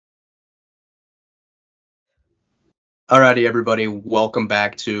Alrighty, everybody, welcome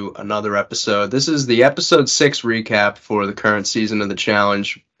back to another episode. This is the episode 6 recap for the current season of the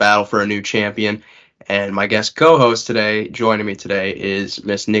challenge, Battle for a New Champion. And my guest co-host today, joining me today, is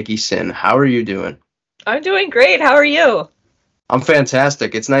Miss Nikki Sin. How are you doing? I'm doing great. How are you? I'm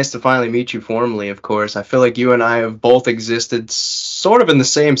fantastic. It's nice to finally meet you formally, of course. I feel like you and I have both existed sort of in the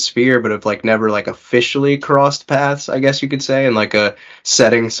same sphere, but have never officially crossed paths, I guess you could say, in a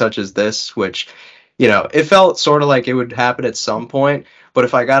setting such as this, which it felt sort of like it would happen at some point. But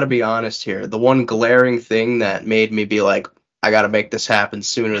if I got to be honest here, the one glaring thing that made me be like, I got to make this happen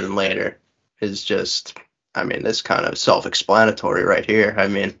sooner than later is just, this kind of self-explanatory right here.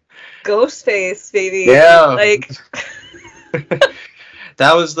 Ghostface, baby. Yeah.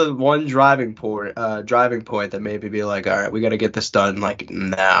 That was the one driving point that made me be like, all right, we got to get this done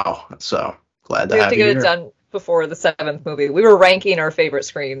now. So glad to have you here. We have to get it done before the 7th movie. We were ranking our favorite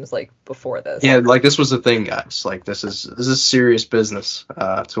screams before this. Yeah, this was the thing, guys. This is serious business.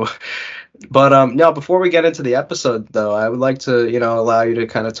 No, before we get into the episode though, I would like to, allow you to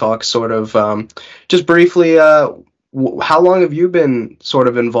kind of talk sort of just briefly how long have you been sort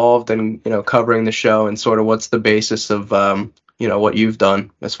of involved in, covering the show, and sort of what's the basis of what you've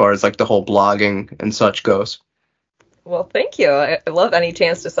done as far as the whole blogging and such goes? Well, thank you. I love any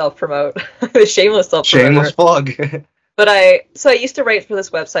chance to self-promote. Shameless self-promote. Shameless plug. But I used to write for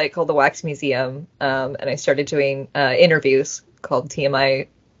this website called the Wax Museum, and I started doing interviews called TMI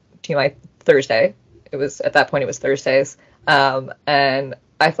Thursday. At that point it was Thursdays. And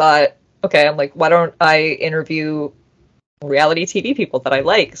I thought, okay, why don't I interview reality TV people that I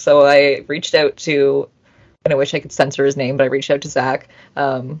like? So I reached out to, and I wish I could censor his name, but I reached out to Zach.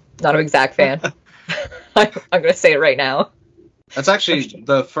 Not a big Zach fan. I'm going to say it right now. That's actually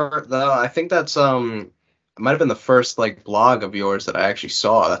I think that's it might have been the first blog of yours that I actually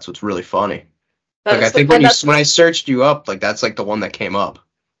saw. That's what's really funny. I think when I searched you up, that's the one that came up.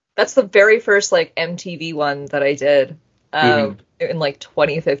 That's the very first MTV one that I did in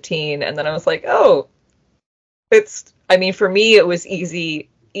 2015, and then I was like, oh, for me it was easy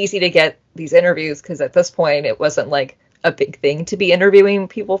to get these interviews, because at this point it wasn't a big thing to be interviewing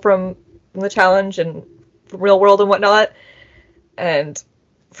people from the challenge and from real world and whatnot. And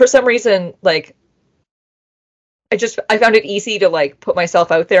for some reason, I found it easy to put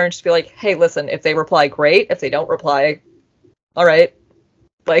myself out there and just be like, hey, listen, if they reply, great. If they don't reply, all right.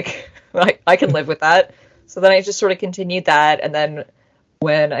 I can live with that. So then I just sort of continued that. And then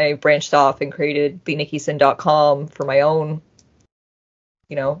when I branched off and created thenikkisin.com for my own,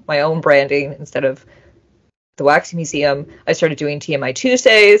 my own branding instead of the Wax Museum, I started doing TMI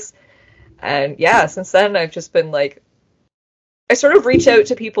Tuesdays. And yeah, since then I've just been I sort of reach out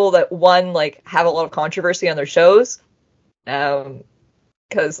to people that have a lot of controversy on their shows,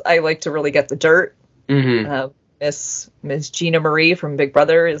 because I like to really get the dirt. Mm-hmm. Miss Gina Marie from Big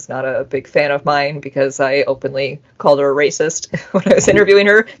Brother is not a big fan of mine, because I openly called her a racist when I was interviewing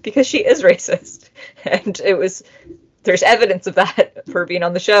her, because she is racist, and there's evidence of that for being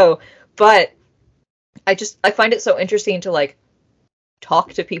on the show. But I find it so interesting to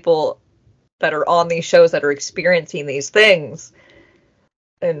talk to people that are on these shows that are experiencing these things,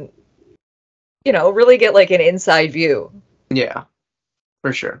 and really get an inside view. Yeah,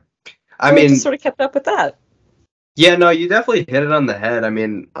 for sure. I just sort of kept up with that. Yeah, no, you definitely hit it on the head.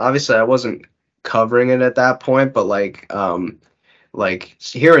 Obviously I wasn't covering it at that point, but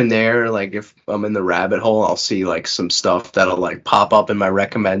here and there, if I'm in the rabbit hole, I'll see some stuff that'll pop up in my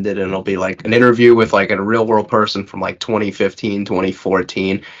recommended, and it'll be an interview with a real world person from 2015,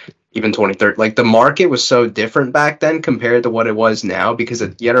 2014, even 2013. The market was so different back then compared to what it was now, because you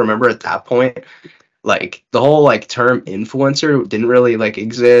gotta remember at that point, the whole term influencer didn't really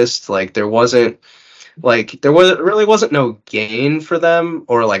exist. There really wasn't no gain for them,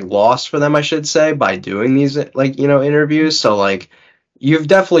 or loss for them, I should say, by doing these interviews. So you've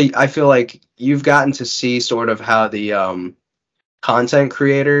definitely, I feel you've gotten to see sort of how the content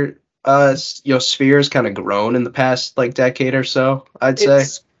creator sphere's kind of grown in the past decade or so, I'd say.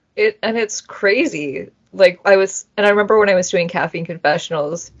 It's crazy. I remember when I was doing Caffeine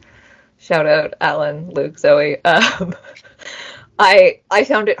Confessionals, shout out Alan, Luke, Zoe, I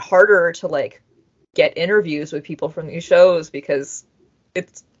found it harder to get interviews with people from these shows, because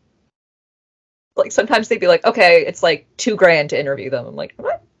it's sometimes they'd be like, okay, it's $2,000 to interview them. I'm like, I'm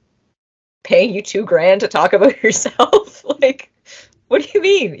not paying you $2,000 to talk about yourself. What do you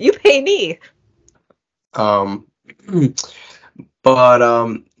mean? You pay me.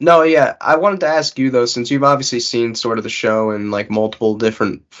 No, yeah, I wanted to ask you though, since you've obviously seen sort of the show in multiple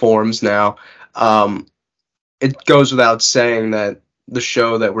different forms now, it goes without saying that the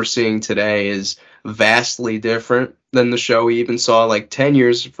show that we're seeing today is vastly different than the show we even saw like 10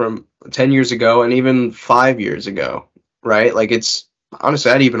 years ago and even 5 years ago, right? Like it's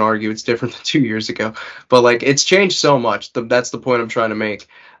honestly, I'd even argue it's different than 2 years ago, but like it's changed so much. That's the point I'm trying to make.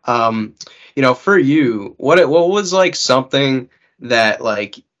 Um, for you, what was like something that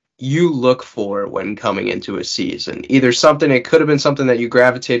like you look for when coming into a season? Either something, it could have been something that you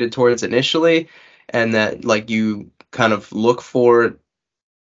gravitated towards initially and that like you kind of look for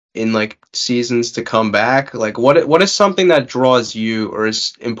in like seasons to come back. Like what is something that draws you or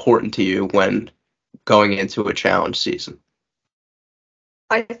is important to you when going into a challenge season?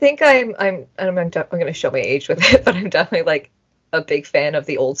 I think I'm going to show my age with it, but I'm definitely like a big fan of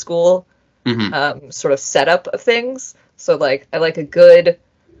the old school sort of setup of things. So like I like a good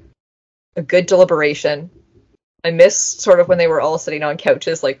deliberation. I miss sort of when they were all sitting on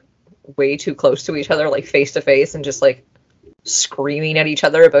couches like way too close to each other, like face to face, and just like screaming at each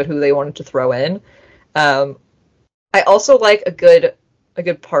other about who they wanted to throw in. I also like a good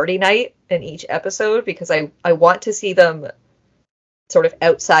party night in each episode because I want to see them sort of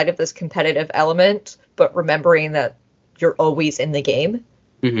outside of this competitive element, but remembering that you're always in the game.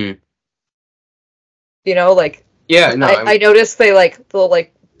 Mm-hmm. Like yeah, no, I noticed they'll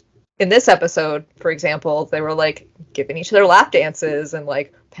like in this episode, for example, they were like giving each other lap dances and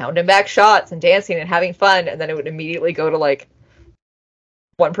like pounding back shots and dancing and having fun, and then it would immediately go to like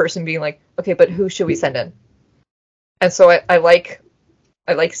one person being like, okay, but who should we send in? And so I like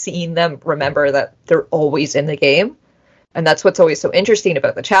seeing them remember that they're always in the game. And that's what's always so interesting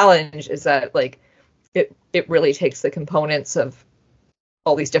about the challenge is that like it really takes the components of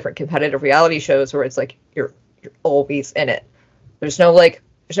all these different competitive reality shows where it's like you're always in it. There's no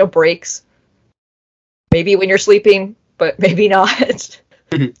breaks. Maybe when you're sleeping, but maybe not.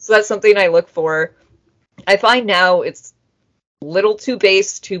 So that's something I look for. I find now it's little too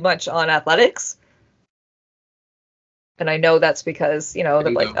based too much on athletics. And I know that's because,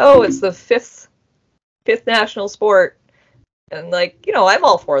 they're like, oh, it's the fifth national sport. And like, I'm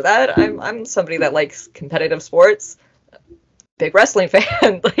all for that. I'm somebody that likes competitive sports. Big wrestling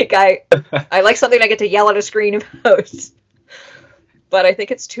fan. Like I like something I get to yell at a screen about. But I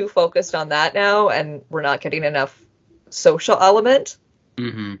think it's too focused on that now, and we're not getting enough social element.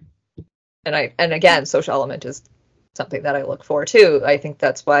 Mm-hmm. And again, social element is something that I look for too. I think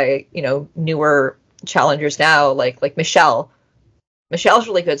that's why, newer challengers now, like Michelle's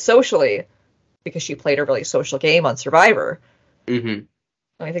really good socially because she played a really social game on Survivor. Mm-hmm.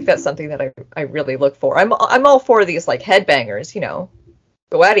 I think that's something that I really look for. I'm all for these like headbangers,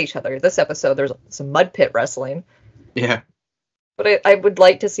 go at each other. This episode, there's some mud pit wrestling. Yeah. But I would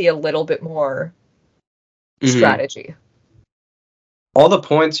like to see a little bit more strategy. All the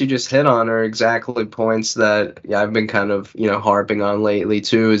points you just hit on are exactly points that I've been kind of, harping on lately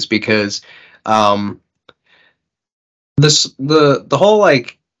too, is because the whole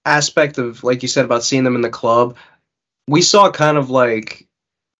like aspect of, like you said, about seeing them in the club, we saw kind of like,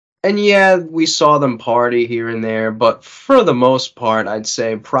 and we saw them party here and there, but for the most part, I'd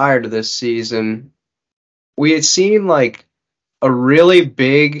say prior to this season, we had seen like a really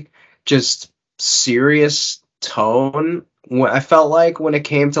big, just serious tone. I felt like when it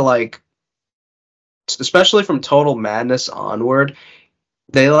came to like, especially from Total Madness onward,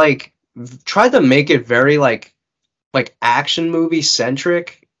 they like tried to make it very like action movie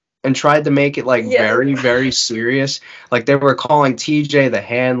centric and tried to make it like very, very serious. Like they were calling TJ the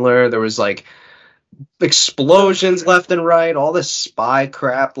handler. There was like explosions left and right, all this spy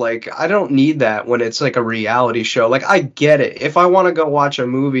crap. Like I don't need that when it's like a reality show. Like I get it. If I want to go watch a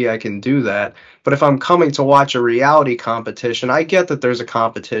movie, I can do that. But if I'm coming to watch a reality competition, I get that there's a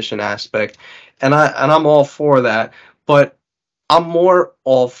competition aspect, and I'm all for that. But I'm more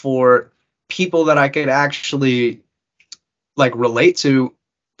all for people that I could actually like relate to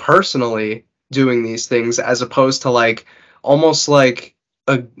personally doing these things, as opposed to like almost like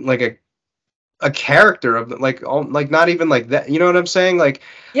a character of like not even like that, you know what I'm saying? Like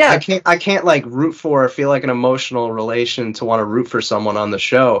I can't like root for or feel like an emotional relation to want to root for someone on the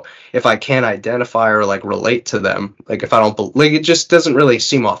show if I can't identify or like relate to them. Like if I don't like, it just doesn't really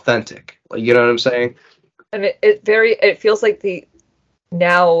seem authentic. Like, you know what I'm saying? And it feels like the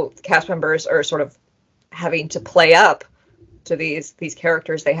cast members are sort of having to play up to these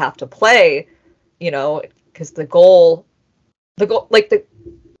characters they have to play, because the goal like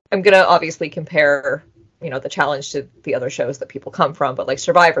I'm going to obviously compare, the challenge to the other shows that people come from, but like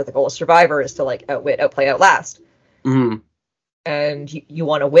Survivor, the goal of Survivor is to like outwit, outplay, outlast. Mm-hmm. And you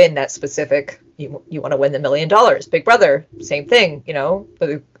want to win that specific, you want to win the $1 million. Big Brother, same thing,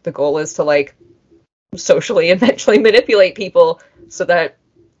 the goal is to like socially and mentally manipulate people so that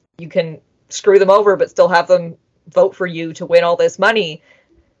you can screw them over but still have them vote for you to win all this money.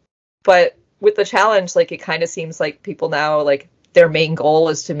 But with the challenge, like, it kind of seems like people now, like, their main goal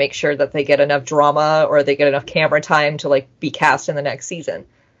is to make sure that they get enough drama or they get enough camera time to, like, be cast in the next season.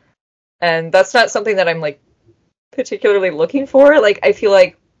 And that's not something that I'm, like, particularly looking for. Like, I feel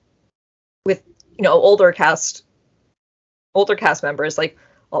like with, older cast members, like,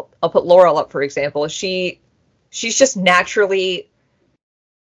 I'll put Laurel up, for example. She's just naturally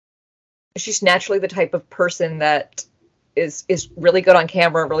the type of person that is really good on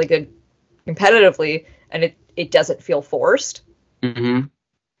camera, really good competitively, and it doesn't feel forced. Mm-hmm.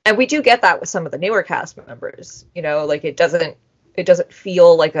 And we do get that with some of the newer cast members. Like, it doesn't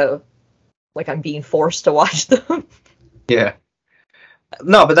feel like I'm being forced to watch them. Yeah.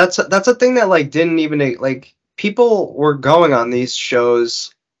 No, but that's a thing that like didn't even like people were going on these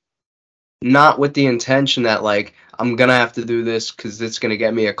shows not with the intention that like I'm gonna have to do this because it's gonna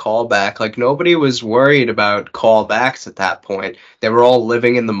get me a call back. Like nobody was worried about callbacks at that point. They were all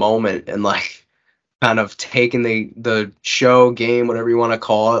living in the moment and like kind of taking the show game, whatever you want to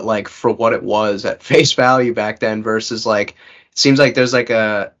call it, like for what it was at face value back then versus like it seems like there's like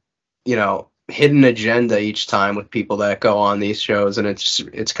a hidden agenda each time with people that go on these shows and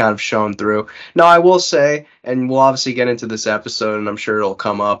it's kind of shown through. No, I will say, and we'll obviously get into this episode and I'm sure it'll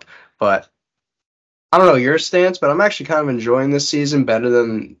come up, but I don't know your stance, but I'm actually kind of enjoying this season better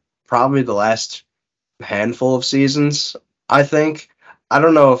than probably the last handful of seasons, I think. I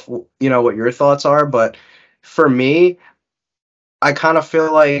don't know if you know what your thoughts are, but for me, I kind of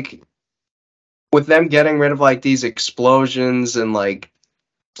feel like with them getting rid of like these explosions and like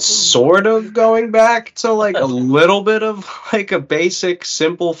sort of going back to like a little bit of like a basic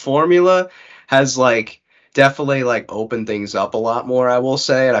simple formula has like definitely like opened things up a lot more, I will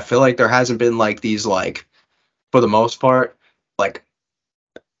say. And I feel like there hasn't been like these like for the most part like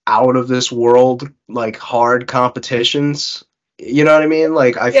out of this world like hard competitions. You know what I mean?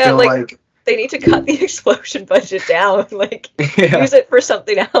 Like I Yeah, feel like, like they need to cut the explosion budget down. Like, yeah. use it for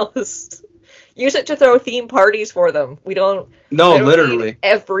something else. Use it to throw theme parties for them. No, I don't need literally.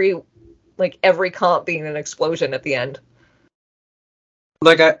 every comp being an explosion at the end.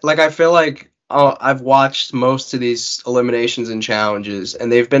 I feel like I've watched most of these eliminations and challenges,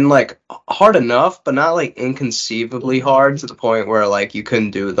 and they've been like hard enough, but not like inconceivably hard to the point where like you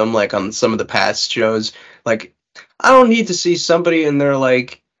couldn't do them. Like on some of the past shows, like I don't need to see somebody in there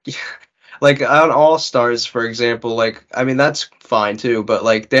like on All Stars, for example. Like I mean that's fine too, but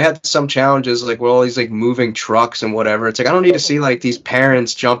like they had some challenges like with all these like moving trucks and whatever. It's like I don't need to see like these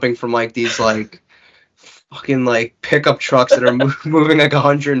parents jumping from like these like fucking like pickup trucks that are moving like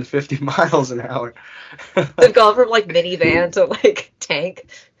 150 miles an hour. They've gone from like minivan to like tank.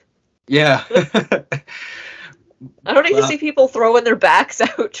 Yeah. I don't need to Well, see people throwing their backs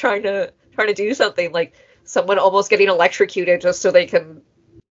out trying to do something, like someone almost getting electrocuted yeah. just so they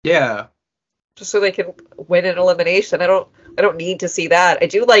can win an elimination. I don't need to see that. I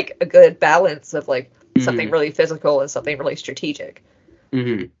do like a good balance of like something Hmm. really physical and something really strategic.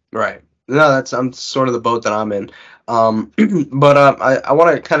 Hmm. Right. No, I'm sort of the boat that I'm in. But I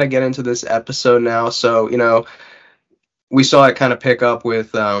want to kind of get into this episode now. So, we saw it kind of pick up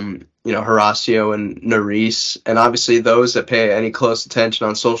with Horacio and Nurys, and obviously those that pay any close attention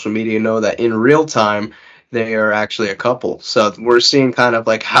on social media know that in real time they are actually a couple. So we're seeing kind of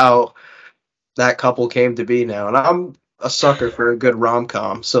like how that couple came to be now, and I'm a sucker for a good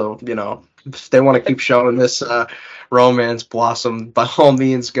rom-com. So if they want to keep showing this romance blossom, by all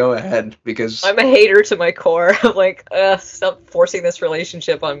means, go ahead because I'm a hater to my core. I'm like, stop forcing this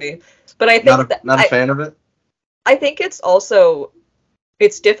relationship on me. But I not think a that not a fan of it. I think it's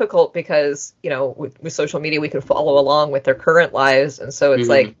difficult because, with social media we can follow along with their current lives, and so it's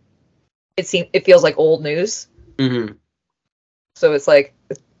Hmm. like it feels like old news. Hmm. So it's like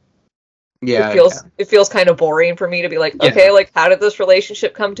Yeah, yeah, it feels kind of boring for me to be like, yeah. okay, like how did this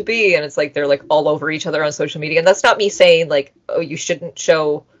relationship come to be? And it's like they're like all over each other on social media. And that's not me saying like, oh, you shouldn't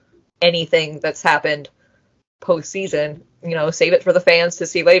show anything that's happened post season. Save it for the fans to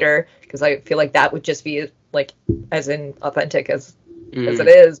see later, because I feel like that would just be like as in authentic as it Hmm.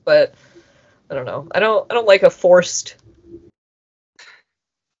 is. But I don't know. I don't like a forced.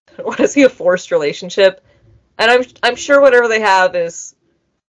 I don't want to see a forced relationship. And I'm sure whatever they have is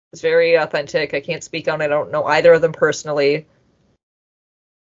very authentic. I can't speak on it. I don't know either of them personally.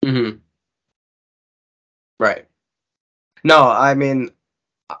 Hmm. Right. No, I mean,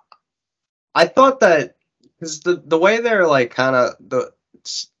 I thought that because the way they're like kind of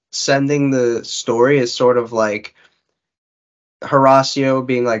sending the story is sort of like Horacio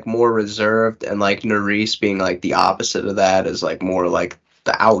being like more reserved and like Nurys being like the opposite of that, is like more like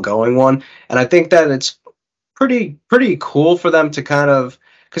the outgoing one. And I think that it's pretty cool for them to kind of,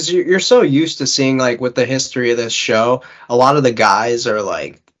 because you're so used to seeing like with the history of this show, a lot of the guys are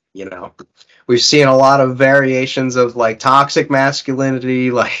like, you know, we've seen a lot of variations of like toxic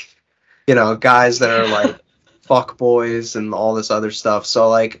masculinity, like, you know, guys that are like fuck boys and all this other stuff. So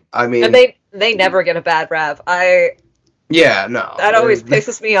like, I And mean, they never get a bad rap. yeah, no, That always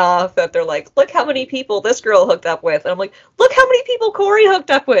pisses me off that they're like, look how many people this girl hooked up with. And I'm like, look how many people Corey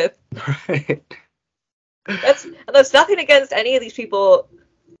hooked up with. right. That's nothing against any of these people.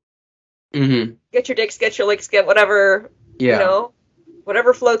 Mm-hmm. Get your dicks, get your licks, get whatever, Yeah. you know,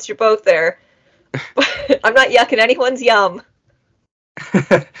 whatever floats your boat there. But I'm not yucking anyone's yum.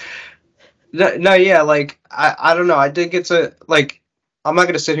 No, yeah, like I don't know. I think it's a like I'm not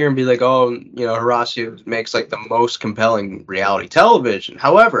gonna sit here and be like, oh, you know, Horacio makes like the most compelling reality television.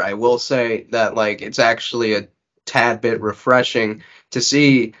 However, I will say that like it's actually a tad bit refreshing to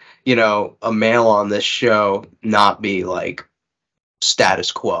see, you know, a male on this show not be like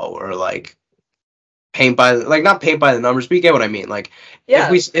status quo or like paint by like not paint by the numbers, but you get what I mean. Like Yeah.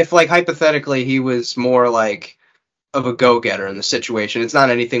 if like hypothetically he was more like of a go-getter in the situation. It's not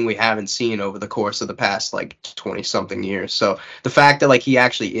anything we haven't seen over the course of the past like 20 something years. So the fact that like he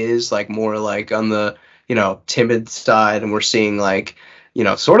actually is like more like on the, you know, timid side, and we're seeing like, you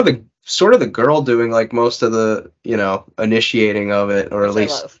know, sort of the girl doing like most of the, you know, initiating of it, or Which at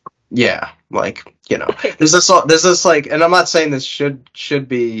least I love. yeah, like, you know, there's this like, and I'm not saying this should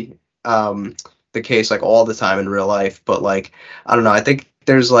be the case like all the time in real life, but like I don't know, I think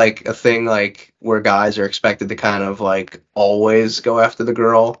there's like a thing like where guys are expected to kind of like always go after the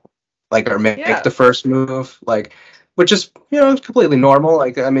girl, like, or make Yeah. the first move, like, which is, you know, completely normal.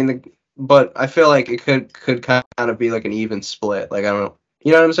 Like, I mean, but I feel like it could kind of be like an even split. Like, I don't know,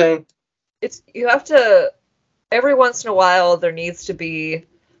 you know what I'm saying? You have to, every once in a while there needs to be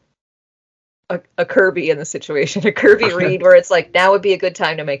a Kirby in the situation, a Kirby read where it's like, now would be a good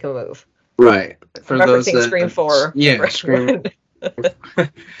time to make a move. Right. For I'm those referencing that, Scream 4. yeah, Scream.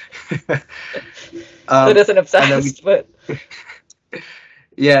 That isn't obsessed, and then but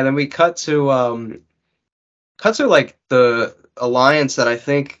yeah, then we cut to like the alliance that I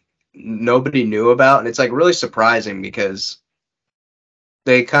think nobody knew about, and it's like really surprising because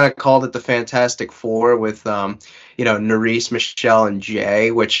they kind of called it the Fantastic Four with you know, Nurys, Michelle, and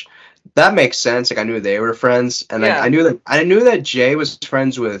Jay, which that makes sense. Like, I knew they were friends, and yeah. I knew that Jay was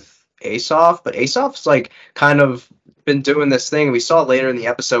friends with Aesop, but Aesop's like kind of been doing this thing. We saw later in the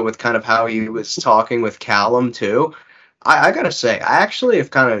episode with kind of how he was talking with Callum too. I gotta say, I actually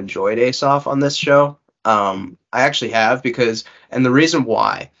have kind of enjoyed Aesop on this show. I actually have, because, and the reason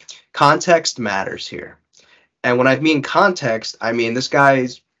why, context matters here. And when I mean context, I mean this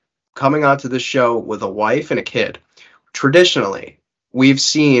guy's coming onto the show with a wife and a kid. Traditionally, we've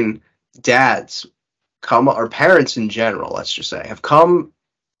seen dads come, or parents in general, let's just say, have come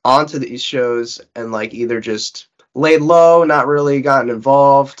onto these shows and like either just laid low, not really gotten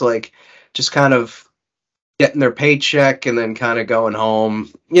involved, like just kind of getting their paycheck and then kind of going home,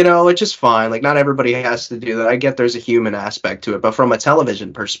 you know, which is fine. Like, not everybody has to do that. I get there's a human aspect to it, but from a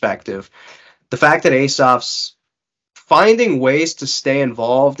television perspective, the fact that Aesop's finding ways to stay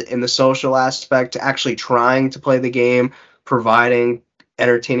involved in the social aspect, actually trying to play the game, providing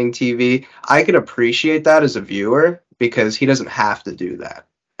entertaining TV, I can appreciate that as a viewer because he doesn't have to do that.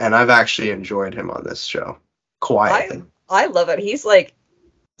 And I've actually enjoyed him on this show quietly. I love it. He's like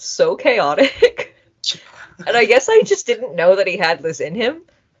so chaotic. And I guess I just didn't know that he had this in him.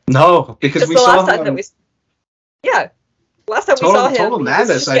 No, because we saw him. Last time we saw him, Total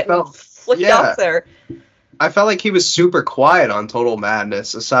Madness, I felt flicked off there. I felt like he was super quiet on Total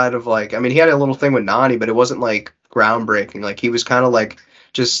Madness, aside of like, I mean, he had a little thing with Nani, but it wasn't like groundbreaking. Like, he was kind of like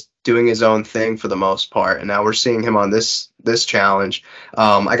just doing his own thing for the most part. And now we're seeing him on this challenge.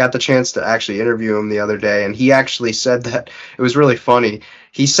 I got the chance to actually interview him the other day, and he actually said that it was really funny.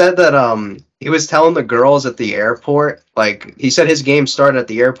 He said that he was telling the girls at the airport, like, he said his game started at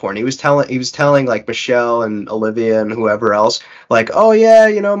the airport, and he was telling like Michelle and Olivia and whoever else, like, oh yeah,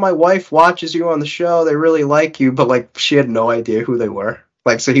 you know, my wife watches you on the show, they really like you, but like she had no idea who they were.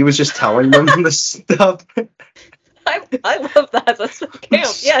 Like, so he was just telling them this stuff. I love that. That's so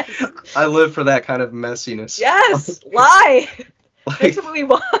camp. Yes. I live for that kind of messiness. Yes. Lie. Like, That's what we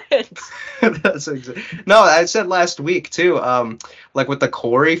want. that's no, I said last week too. Like with the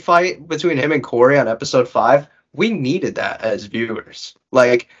Corey fight between him and Corey on episode 5, we needed that as viewers.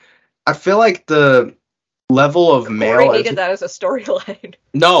 Like, I feel like the level of male Corey needed that as a storyline.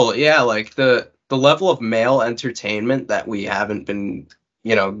 No, yeah, like the level of male entertainment that we haven't been,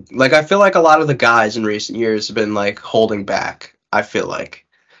 like I feel like a lot of the guys in recent years have been like holding back. I feel like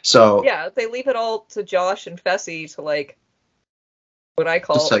so Yeah, they leave it all to Josh and Fessy to like what I just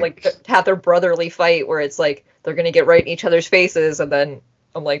call like like have their brotherly fight where it's like they're gonna get right in each other's faces, and then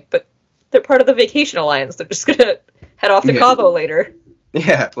I'm like, but they're part of the Vacation Alliance. They're just gonna head off to yeah. Cabo later.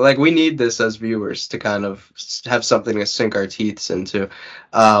 Yeah, like we need this as viewers to kind of have something to sink our teeth into.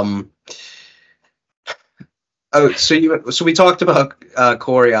 Um, so we talked about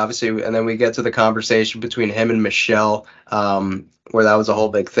Corey, obviously, and then we get to the conversation between him and Michelle, where that was a whole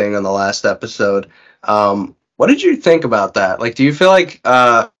big thing on the last episode. What did you think about that? Like, do you feel like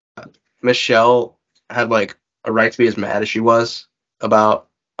Michelle had like a right to be as mad as she was about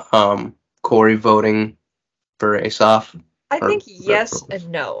Corey voting for Aesop? I think yes and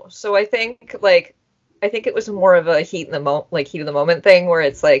no. So I think it was more of a heat of the moment thing where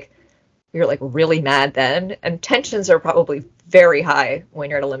it's like you're like really mad then, and tensions are probably very high when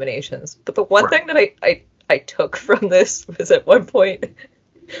you're at eliminations. But the one thing that I took from this was at one point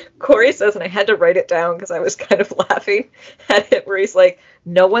Corey says, and I had to write it down because I was kind of laughing at it, where he's like,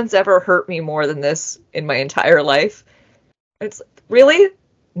 "No one's ever hurt me more than this in my entire life." It's like, really?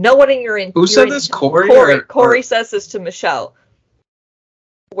 No one in your Who said this? Corey? Corey says this to Michelle,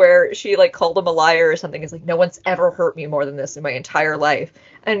 where she like called him a liar or something. It's like, no one's ever hurt me more than this in my entire life.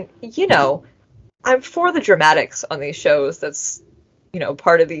 And I'm for the dramatics on these shows. That's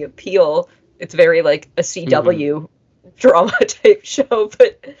part of the appeal. It's very like a CW drama type show,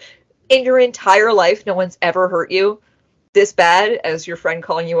 but in your entire life, no one's ever hurt you this bad as your friend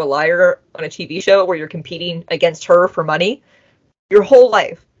calling you a liar on a TV show where you're competing against her for money. Your whole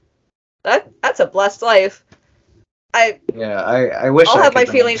life. That's a blessed life. I wish I'll have my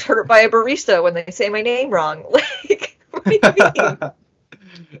feelings hurt by a barista when they say my name wrong. Like, what do you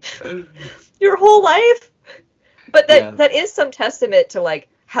mean? Your whole life? But that is some testament to like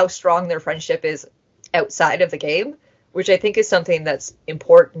how strong their friendship is outside of the game, which I think is something that's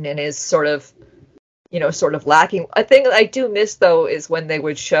important and is sort of lacking. A thing that I do miss though is when they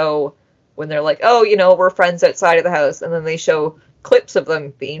would show when they're like, oh, we're friends outside of the house, and then they show clips of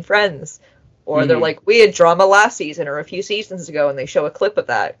them being friends, or they're like, we had drama last season or a few seasons ago, and they show a clip of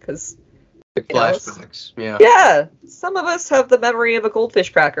that because flashbacks. Yeah, some of us have the memory of a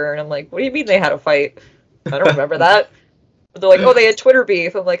goldfish cracker, and I'm like, what do you mean they had a fight? I don't remember that. But they're like, oh, they had Twitter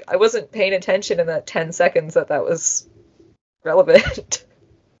beef. I'm like, I wasn't paying attention in that 10 seconds that was relevant.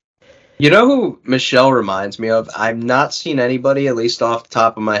 You know who Michelle reminds me of? I've not seen anybody, at least off the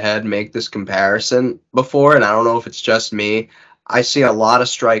top of my head, make this comparison before, and I don't know if it's just me. I see a lot of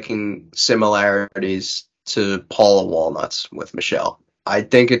striking similarities to Paula Walnuts with Michelle. I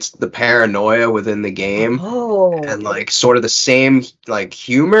think it's the paranoia within the game, and like sort of the same like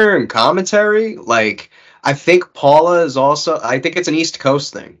humor and commentary. Like I think Paula is also. I think it's an East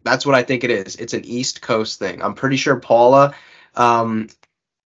Coast thing. That's what I think it is. It's an East Coast thing. I'm pretty sure Paula.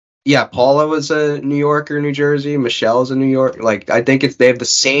 Yeah, Paula was a New Yorker, New Jersey. Michelle's a New York. Like, I think they have the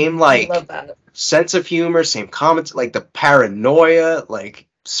same, like, sense of humor, same comments, like, the paranoia, like,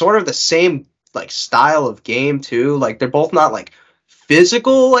 sort of the same, like, style of game, too. Like, they're both not, like,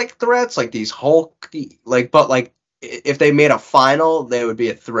 physical, like, threats, like, these Hulk, like, but, like, if they made a final, they would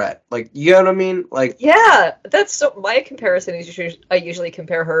be a threat. Like, you know what I mean? Like, yeah, that's so, my comparison is I usually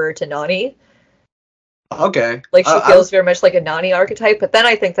compare her to Nany. Okay. Like, she feels very much like a Nany archetype, but then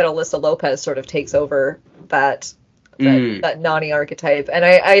I think that Alyssa Lopez sort of takes over that Nany archetype. And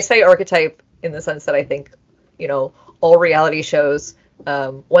I say archetype in the sense that I think, all reality shows,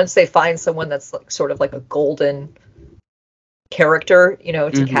 once they find someone that's like, sort of like a golden character,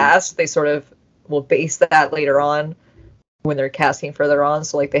 to cast, they sort of will base that later on when they're casting further on.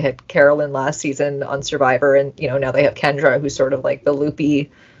 So, like, they had Carolyn last season on Survivor, and, now they have Kendra, who's sort of like the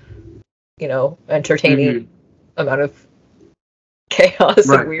loopy, entertaining amount of chaos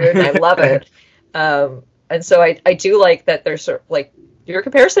and weird, and I love it. And so I do like that there's sort of like your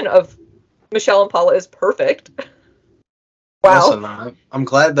comparison of Michelle and Paula is perfect. Wow. Listen, I'm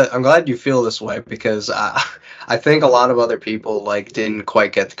glad you feel this way because I think a lot of other people like didn't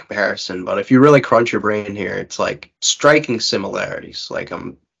quite get the comparison, but if you really crunch your brain here, it's like striking similarities. Like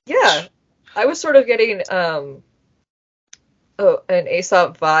yeah, I was sort of getting an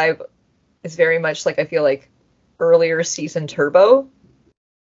Aesop vibe. Is very much like I feel like earlier season Turbo.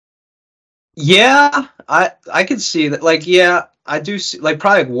 Yeah, I could see that. Like, yeah, I do see like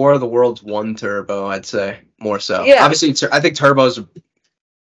probably like War of the Worlds 1 Turbo. I'd say more so. Yeah. Obviously, I think Turbo's a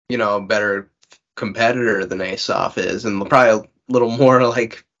better competitor than Aesop is, and probably a little more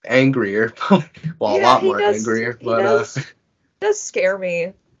like angrier. Well, a lot more angrier. But does scare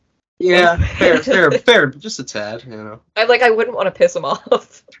me. Yeah, fair, just a tad, you know. I wouldn't want to piss him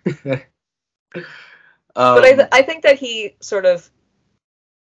off. But Um, I think that he sort of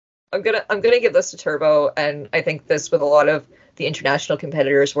I'm gonna give this to Turbo, and I think this with a lot of the international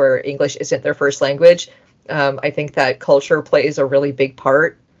competitors where English isn't their first language. I think that culture plays a really big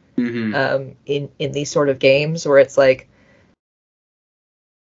part mhm, in these sort of games where it's like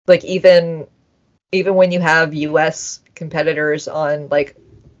even when you have US competitors on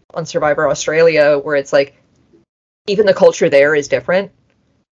on Survivor Australia, where it's like even the culture there is different,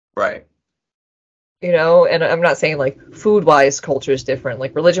 right. you know. And I'm not saying like food wise culture is different,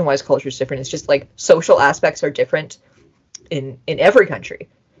 like religion wise culture is different. It's just like social aspects are different in every country.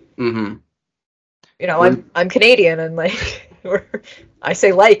 Mhm. You know, I'm Canadian, and like I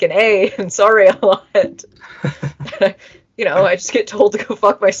say like and a and sorry a lot. You know, I just get told to go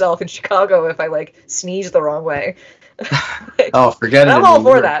fuck myself in Chicago if I like sneeze the wrong way. Like, Oh, forget and it I'm in all New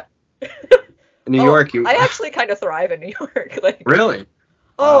for York. that. In New Oh, York, you I actually kind of thrive in New York. Like, really?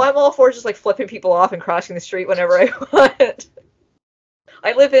 oh, Wow. I'm all for just like flipping people off and crossing the street whenever I want.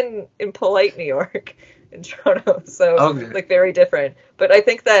 I live in polite New York, in Toronto, so Okay. like very different. But I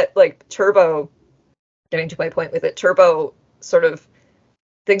think that like Turbo, getting to my point with it, Turbo sort of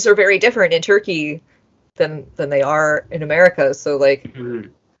things are very different in Turkey than they are in America. So like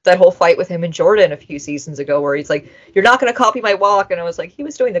Mhm. that whole fight with him and Jordan a few seasons ago, where he's like, "You're not going to copy my walk," and I was like, he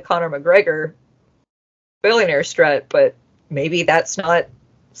was doing the Conor McGregor billionaire strut, but maybe that's not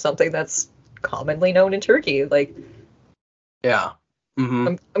something that's commonly known in Turkey. Like, Yeah.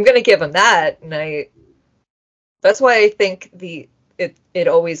 Mhm. I'm going to give him that, and I that's why I think it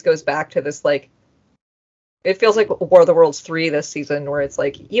always goes back to this like it feels like War of the Worlds 3 this season, where it's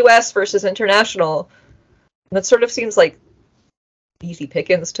like US versus international. And that sort of seems like easy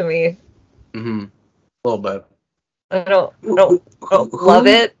pickings to me. Mhm. A little bit. I don't I Who, don't I don't love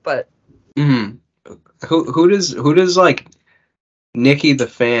who, it, but mhm. Who does like Nikki the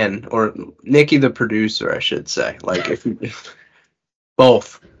fan or Nikki the producer, I should say. Like if you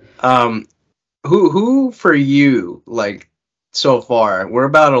both. Um who for you like so far? We're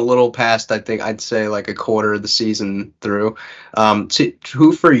about a little past, I think I'd say like a quarter of the season through.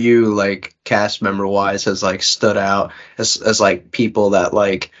 Who for you like cast member wise has like stood out as like people that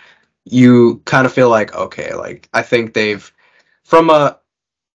like you kind of feel like okay, like I think they've from a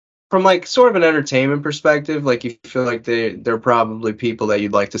from like sort of an entertainment perspective, like you feel like they're probably people that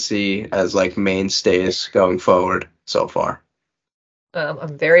you'd like to see as like mainstays going forward so far.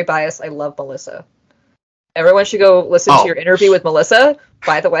 I'm very biased. I love Melissa. Everyone should go listen to your Oh, interview with Melissa.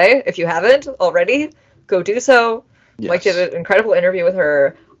 By the way, if you haven't already, go do so. Mike did yes. an incredible interview with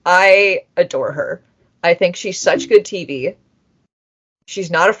her. I adore her. I think she's such good TV. She's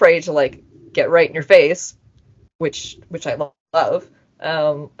not afraid to like get right in your face, which I love.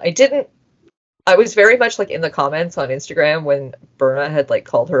 I didn't. I was very much like in the comments on Instagram when Berna had like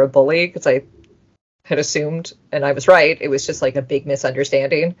called her a bully because I had assumed, and I was right. It was just like a big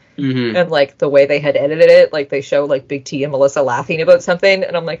misunderstanding, Hmm. and like the way they had edited it, like they show like Big T and Melissa laughing about something,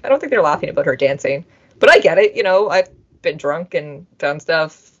 and I'm like, I don't think they're laughing about her dancing, but I get it. You know, I've been drunk and done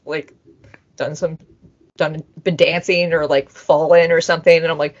stuff like done some been dancing or like fallen or something,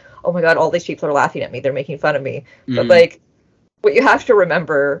 and I'm like, oh my god, all these people are laughing at me. They're making fun of me. But Hmm. like, what you have to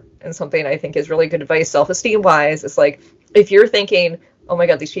remember, and something I think is really good advice, self-esteem wise, is like if you're thinking, oh my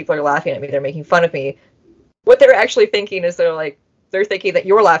god, these people are laughing at me, they're making fun of me. What they're actually thinking is they're thinking that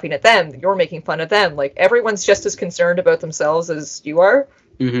you're laughing at them, you're making fun of them. Like everyone's just as concerned about themselves as you are.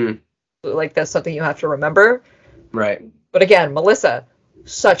 Hmm. Like that's something you have to remember. Right. But again, Melissa,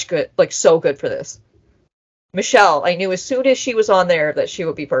 such good, like so good for this. Michelle, I knew as soon as she was on there that she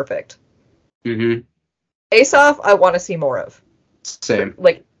would be perfect. Hmm. Aesop, I want to see more of. Same.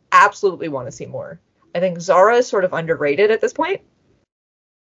 Like, absolutely want to see more. I think Zara is sort of underrated at this point.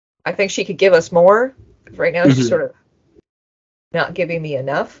 I think she could give us more. Right now, she's Hmm. sort of not giving me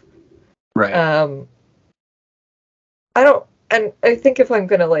enough. Right. I don't, and I think if I'm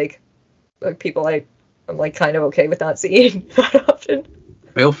gonna like people I'm like kind of okay with not seeing that often.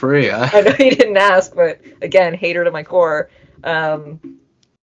 Feel free. I I know you didn't ask, but again, hater to my core. Um,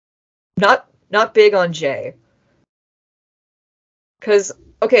 not big on Jay. Because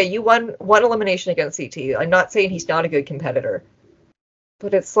okay, you won one elimination against CT. I'm not saying he's not a good competitor,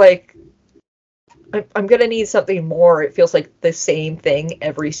 but it's like I'm gonna need something more. It feels like the same thing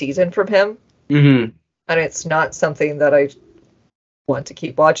every season from him, hmm and it's not something that I want to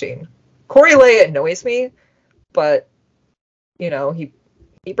keep watching. Corey Lay annoys me, but you know he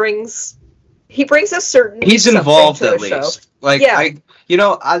brings he brings a certain He's something involved to the at show. least. Like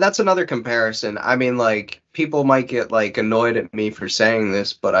Yeah. that's another comparison. I mean, like people might get like annoyed at me for saying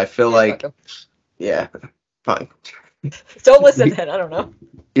this, but I feel Fuck like 'em. yeah, fine. Don't listen then. I don't know.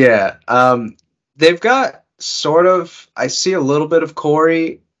 Yeah. They've got sort of. I see a little bit of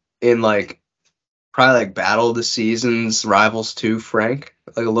Corey in like probably like Battle of the Seasons, Rivals 2, Frank,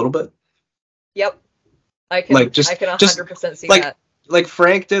 like a little bit. Yep. I Like can 100% see like that. like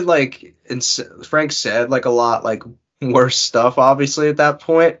Frank did like and Frank said like a lot like worse stuff obviously at that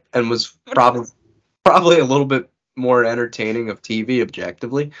point and was probably a little bit more entertaining of TV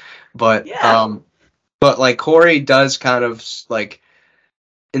objectively, but Yeah. but like Corey does kind of like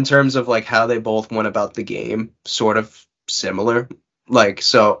in terms of like how they both went about the game sort of similar. Like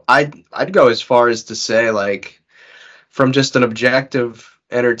so I'd go as far as to say like from just an objective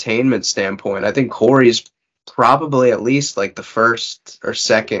entertainment standpoint, I think Corey's probably at least like the first or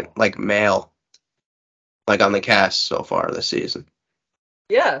second like male like on the cast so far this season.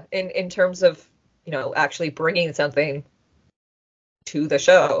 Yeah. In terms of, actually bringing something to the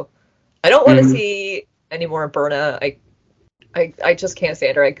show. I don't want to Mhm. see any more Berna. I just can't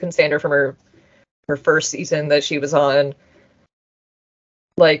stand her. I couldn't stand her from her first season that she was on.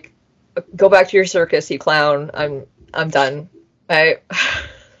 Like, go back to your circus, you clown. I'm done.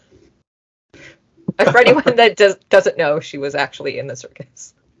 For anyone that doesn't know, she was actually in the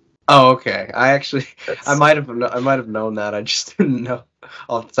circus. Oh, okay. I That's... might have known that. I just didn't know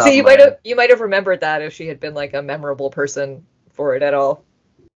off the top See, of my head. you might have remembered that if she had been like a memorable person for it at all.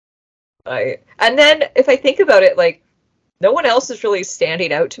 And then if I think about it, like no one else is really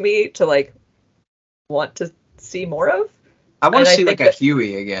standing out to me to like want to see more of. I want And to I see like think a that,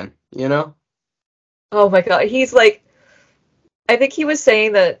 Huey again, you know? oh my god, he's like, I think he was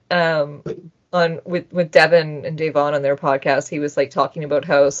saying that on with Devin and Davon on their podcast, he was like talking about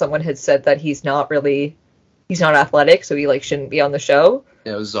how someone had said that he's not athletic, so he like shouldn't be on the show.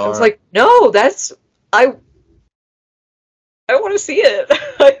 Yeah, it was I was Zara. like, no, I want to see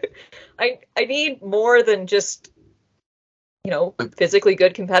it. I need more than just physically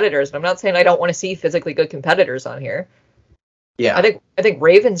good competitors. And I'm not saying I don't want to see physically good competitors on here. Yeah. I think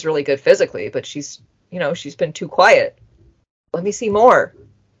Raven's really good physically, but she's been too quiet. Let me see more.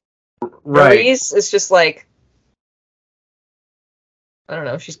 Right. Nurys is just like, I don't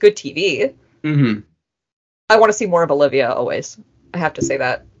know, she's good TV. Mhm. I want to see more of Olivia always. I have to say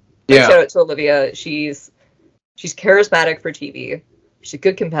that. Yeah. Shout out to Olivia. She's charismatic for TV. She's a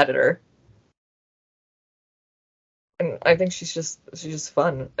good competitor. And I think she's just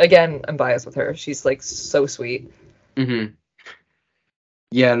fun. Again, I'm biased with her. She's like so sweet. Mhm.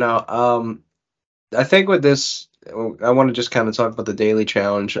 Yeah, no. I think with this I want to just kind of talk about the daily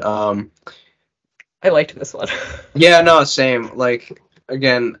challenge. I liked this one. Yeah, no, same. Like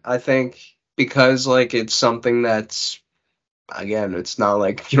again, I think because like it's something that's again, it's not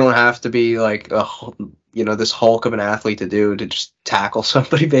like you don't have to be like this Hulk of an athlete to just tackle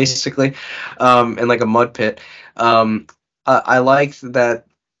somebody basically, in like a mud pit. I liked that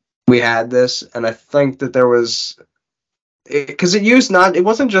we had this, and I think that there was because it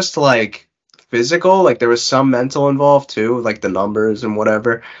wasn't just like physical, like there was some mental involved too, like the numbers and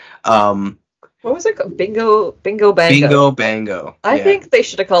whatever. What was it called? Bingo Bango. Bingo bango. I Yeah. think they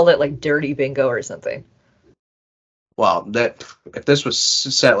should have called it like Dirty Bingo or something. Well, that if this was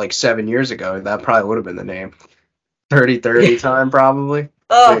set like 7 years ago, that probably would have been the name. 30-30 time probably.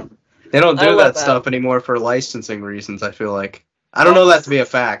 Oh, They don't I do love that stuff anymore for licensing reasons, I feel like. I don't That's... know that to be a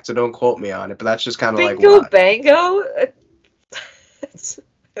fact, so don't quote me on it, but that's just kind of like Bingo what Bango?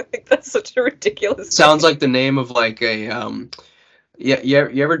 I think that's such a ridiculous sounds name. like the name of like a yeah,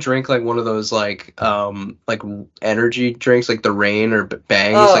 you ever drink like one of those like energy drinks like the Rain or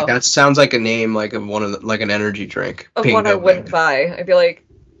Bangs? Like that sounds like a name like of one of like an energy drink. Of Bingo one I wouldn't Bango. buy. I'd be like,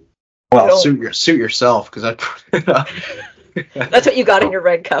 Well, suit yourself because I that's what you got in your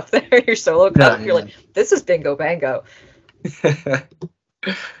red cup there, your solo cup. Yeah, You're like, this is Bingo Bango.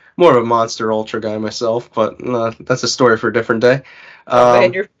 More of a Monster Ultra guy myself, but that's a story for a different day. Oh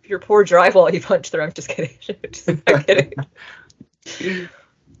man, your poor drywall you punched through. I'm just kidding. I'm kidding.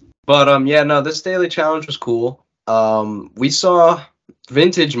 But yeah, no, this daily challenge was cool. We saw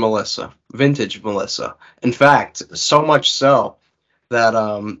vintage Melissa. In fact, so much so that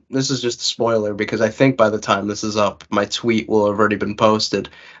this is just a spoiler because I think by the time this is up, my tweet will have already been posted.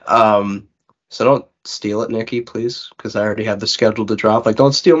 So don't steal it, Nikki, please, because I already have the schedule to drop. Like,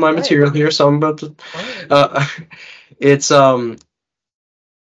 don't steal my material here. So I'm about to. It's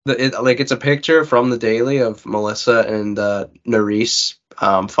it's a picture from the daily of Melissa and Nurys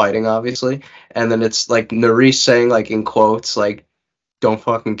fighting, obviously, and then it's like Nurys saying like in quotes like "Don't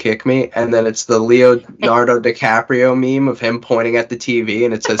fucking kick me," and then it's the Leonardo DiCaprio meme of him pointing at the TV,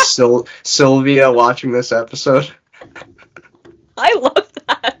 and it says Sylvia watching this episode. I love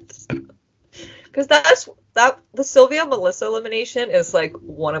that. Because the Sylvia Melissa elimination is like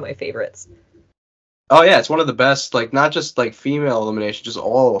one of my favorites. Oh yeah, it's one of the best, like not just like female eliminations, just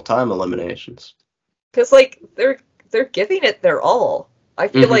all time eliminations. Because like they're giving it their all. I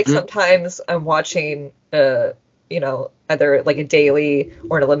feel like sometimes I'm watching either like a daily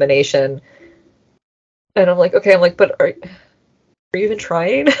or an elimination, and I'm like, okay, but are you even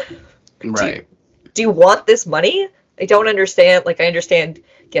trying? Right. Do you want this money? I don't understand. Like, I understand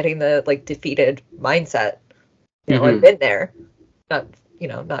getting the like defeated mindset. I've been there. Not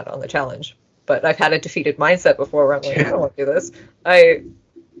on the challenge, but I've had a defeated mindset before where I'm like, I don't want to do this.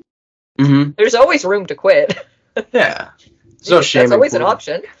 There's always room to quit. Yeah. It's no shame. That's always an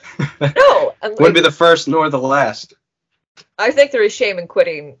option. No. Wouldn't be the first nor the last. I think there is shame in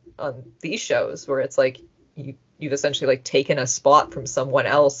quitting on these shows where it's like you've essentially like taken a spot from someone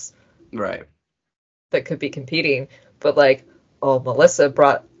else. Right. That could be competing. But like, Melissa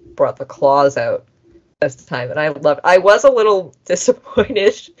brought the claws out this time, and I was a little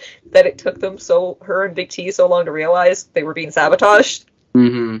disappointed that it took them her and Big T so long to realize they were being sabotaged.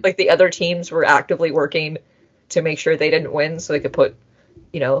 Like the other teams were actively working to make sure they didn't win so they could put,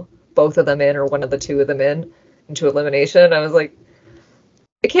 both of them in or one of the two of them into elimination. I was like,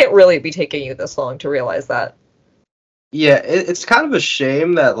 it can't really be taking you this long to realize that. Yeah, it's kind of a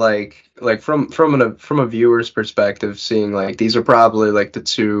shame that like from a viewer's perspective, seeing like these are probably like the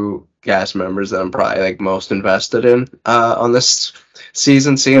two cast members that I'm probably like most invested in on this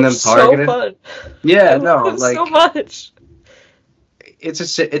season, seeing them targeted. So fun. Yeah, no, like so much. It's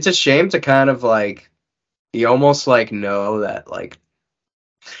a shame to kind of like you almost like know that like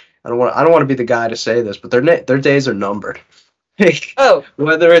I don't want to be the guy to say this, but their days are numbered.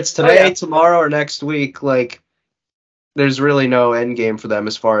 Whether it's today, tomorrow, or next week, like. There's really no end game for them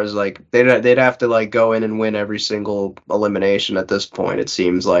as far as like they'd have to like go in and win every single elimination at this point. It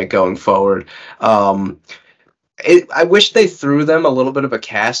seems like going forward. I wish they threw them a little bit of a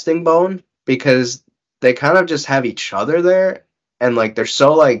casting bone because they kind of just have each other there, and like they're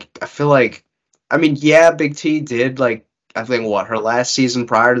so like I feel like Big T did like I think her last season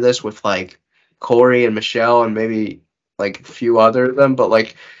prior to this with like Corey and Michelle and maybe like a few other of them, but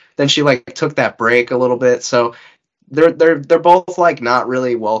like then she like took that break a little bit, so. They're both like not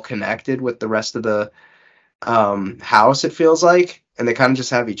really well connected with the rest of the house, it feels like, and they kind of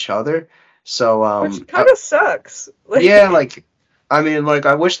just have each other. So which kind of sucks. Yeah, like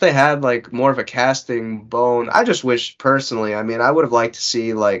I wish they had like more of a casting bone. I just wish personally, I would have liked to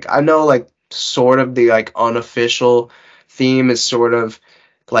see like I know like sort of the like unofficial theme is sort of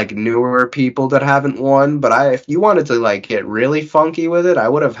like newer people that haven't won, but if you wanted to like get really funky with it, I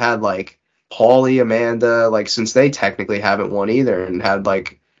would have had like Paulie, Amanda, like since they technically haven't won either, and had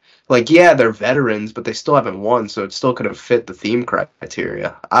like yeah, they're veterans, but they still haven't won, so it still could have fit the theme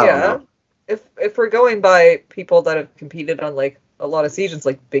criteria. I don't know. If we're going by people that have competed on like a lot of seasons,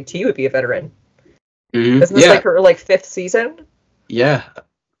 like Big T would be a veteran. Isn't this like her like 5th season? Yeah.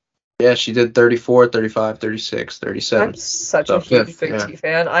 Yeah, she did 34, 35, 36, 37. I'm such a huge Big T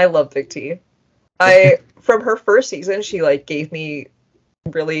fan. I love Big T. From her first season, she like gave me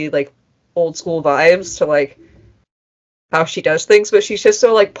really like old school vibes to like how she does things, but she's just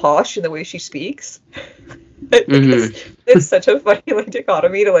so like posh in the way she speaks. It's such a funny like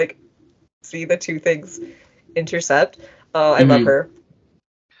dichotomy to like see the two things intercept. I love her.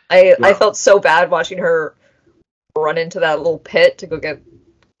 I felt so bad watching her run into that little pit to go get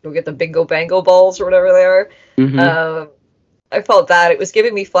the bingo bango balls or whatever they are. I felt that it was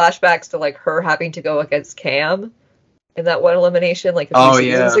giving me flashbacks to like her having to go against Cam in that one elimination like a few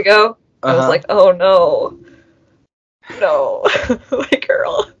seasons ago. I was like, oh no, like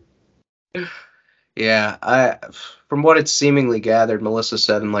girl. Yeah, from what it's seemingly gathered, Melissa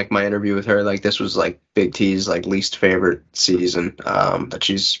said in like my interview with her, like this was like Big T's like least favorite season that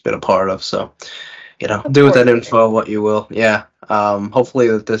she's been a part of. So, do with that info what you will. Yeah. Hopefully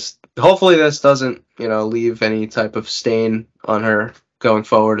this doesn't leave any type of stain on her going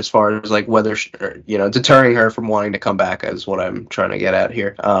forward as far as like whether deterring her from wanting to come back is what I'm trying to get at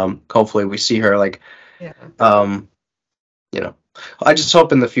here. Hopefully we see her like I just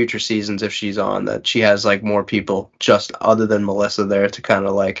hope in the future seasons if she's on that she has like more people just other than Melissa there to kind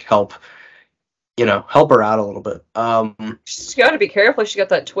of like help her out a little bit. She's got to be careful. She got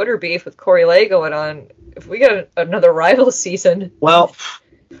that Twitter beef with Corey Lay going on. If we get another rival season, well,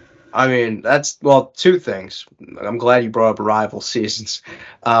 that's two things. I'm glad you brought up rival seasons,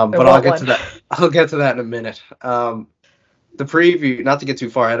 but I'll get to that. I'll get to that in a minute. the preview, not to get too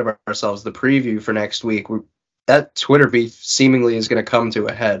far ahead of ourselves, the preview for next week, that Twitter beef seemingly is going to come to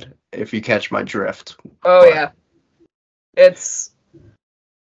a head, if you catch my drift. Oh, But, yeah. It's...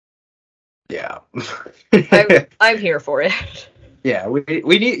 Yeah. I'm here for it. Yeah, we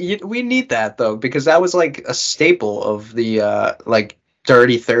need that, though, because that was like a staple of the like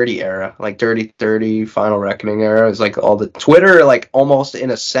Dirty 30 era, like Dirty 30 Final Reckoning era. Is like all the Twitter, like almost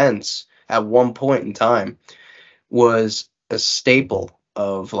in a sense, at one point in time, was a staple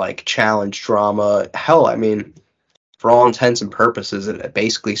of like challenge drama. Hell, I mean, for all intents and purposes, it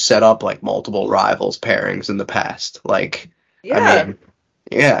basically set up like multiple rivals pairings in the past. Like, Yeah. I mean,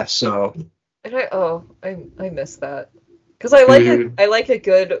 yeah, so. And I miss that. Because I like it. I like a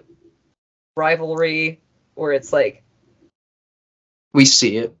good rivalry where it's like we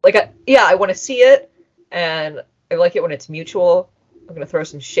see it. Like, I want to see it, and I like it when it's mutual. I'm gonna throw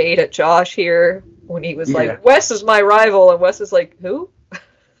some shade at Josh here when he was like, "Wes is my rival," and Wes is like, "Who?"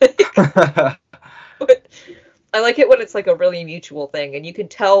 But I like it when it's like a really mutual thing, and you can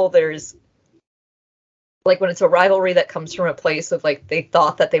tell there's like when it's a rivalry that comes from a place of like they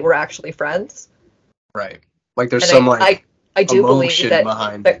thought that they were actually friends. Right. Like there's some I do believe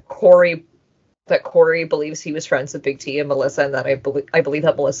that Corey believes he was friends with Big T and Melissa, and that I believe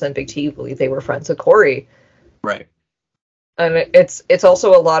that Melissa and Big T believe they were friends with Corey. Right. And it's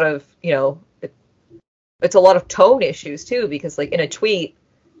also a lot of, it's a lot of tone issues too, because like in a tweet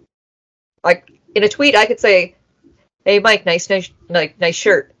I could say, "Hey Mike, nice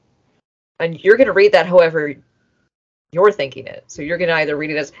shirt," and you're gonna read that however you're thinking it. So you're gonna either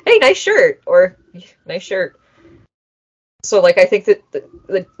read it as, "Hey, nice shirt," or "Nice shirt." So, like, I think that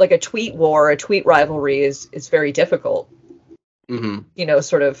like a tweet war, a tweet rivalry is very difficult. Mm-hmm.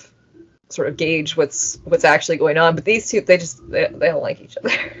 Sort of gauge what's actually going on. But these two, they don't like each other,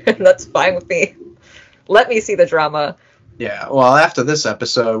 and that's fine with me. Let me see the drama. Yeah. Well, after this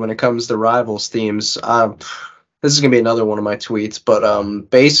episode, when it comes to rivals themes, this is gonna be another one of my tweets. But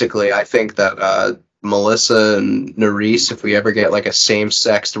basically, I think that Melissa and Nurys, if we ever get like a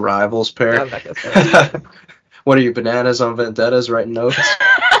same-sexed rivals pair. I'm not gonna say that. What are you, bananas on vendettas, writing notes?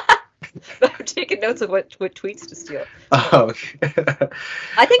 I'm taking notes of what tweets to steal. Oh.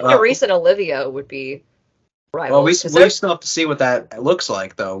 I think Nurys and Olivia would be rivals. Well, we still have to see what that looks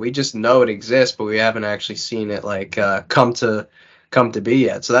like, though. We just know it exists, but we haven't actually seen it like come to be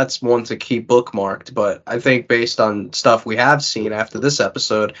yet. So that's one to keep bookmarked. But I think based on stuff we have seen after this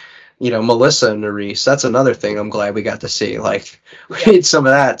episode, Melissa and Nurys, that's another thing I'm glad we got to see. Like, we need some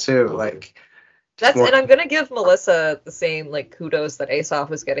of that too. Like. And I'm gonna give Melissa the same like kudos that Aesop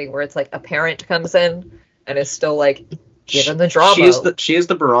was getting, where it's like a parent comes in and is still like given the drama. She is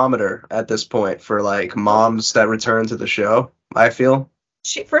the barometer at this point for like moms that return to the show. I feel.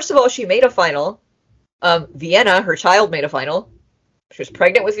 First of all, she made a final. Vienna, her child, made a final. She was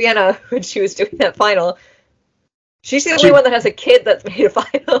pregnant with Vienna when she was doing that final. She's the only one that has a kid that's made a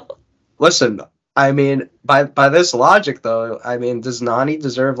final. Listen. I mean, by this logic, though, I mean, does Nany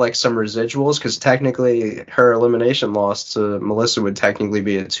deserve, like, some residuals? Because technically, her elimination loss to Melissa would technically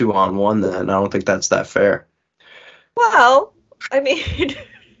be a 2-on-1 then. I don't think that's that fair. Well, I mean,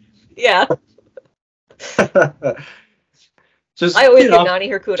 yeah. Just, I always give Nany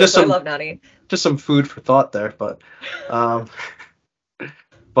her kudos. I love Nany. Just some food for thought there, but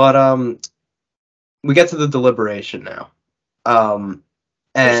we get to the deliberation now.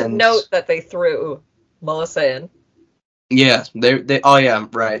 We should note that they threw Melissa in. Yeah, they oh yeah,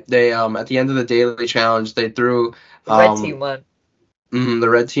 right. They at the end of the daily challenge, they threw the red team won. The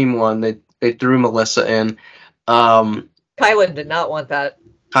red team won. They threw Melissa in. Kylan did not want that.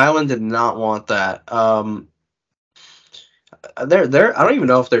 Kylan did not want that. They're I don't even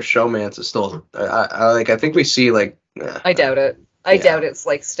know if their showmance is still. I think we see like. I doubt it. I doubt it's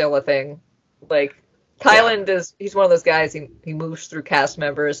like still a thing. Like. Kylan he's one of those guys, he moves through cast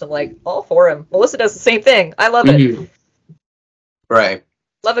members. I'm like, all for him. Melissa does the same thing. I love it. Right.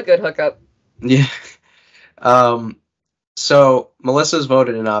 Love a good hookup. Yeah. So Melissa's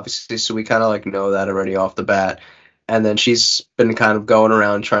voted in, obviously, so we kind of like know that already off the bat. And then she's been kind of going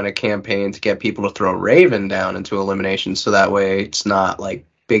around trying to campaign to get people to throw Raven down into elimination, so that way it's not like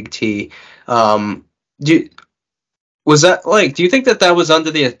Big T. Was that like? Do you think that was under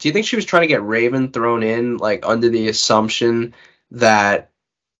the? Do you think she was trying to get Raven thrown in like under the assumption that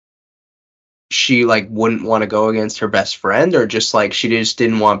she like wouldn't want to go against her best friend, or just like she just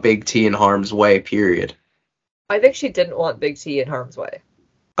didn't want Big T in harm's way? Period. I think she didn't want Big T in harm's way.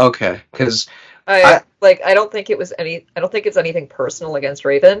 Okay, because I don't think it's anything personal against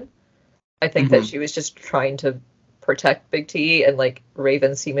Raven. I think that she was just trying to protect Big T, and like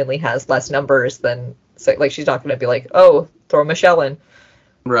Raven seemingly has less numbers than say, like, she's not going to be like, oh, throw Michelle in.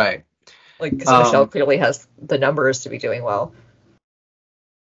 Right. Like, because Michelle clearly has the numbers to be doing well.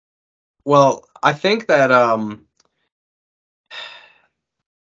 Well, I think that,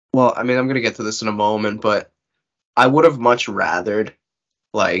 well, I mean, I'm going to get to this in a moment, but I would have much rathered,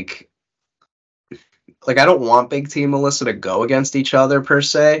 like, I don't want Big T and Melissa to go against each other per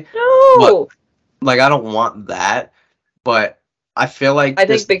se. No! But, like, I don't want that, but I feel like I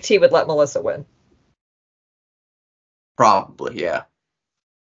think Big T would let Melissa win. Probably, yeah.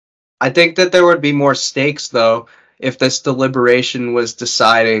 I think that there would be more stakes, though, if this deliberation was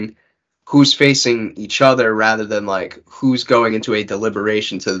deciding who's facing each other rather than, like, who's going into a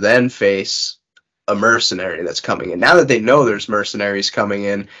deliberation to then face a mercenary that's coming in. Now that they know there's mercenaries coming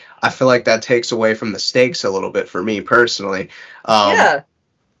in, I feel like that takes away from the stakes a little bit for me personally. Yeah.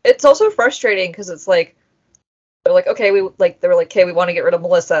 It's also frustrating because it's like, they're like, okay, we want to get rid of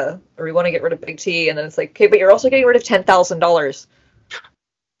Melissa, or we want to get rid of Big T, and then it's like, okay, but you're also getting rid of $10,000.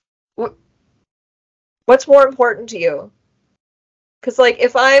 What's more important to you? Because, like,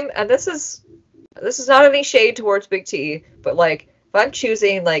 if I'm, and this is not any shade towards Big T, but, like, if I'm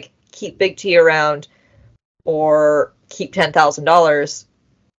choosing, like, keep Big T around or keep $10,000,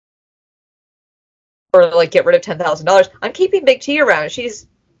 or, like, get rid of $10,000, I'm keeping Big T around. She's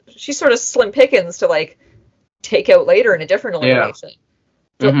sort of slim pickings to, like, take out later in a different elimination.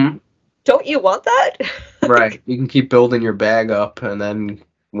 Yeah. Don't you want that? Right. You can keep building your bag up, and then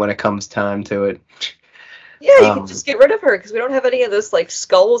when it comes time to it. Yeah, you can just get rid of her, because we don't have any of this, like,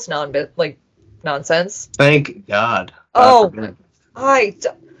 skulls nonsense. Thank God. Oh, I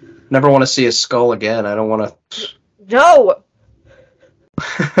never want to see a skull again. I don't want to. No!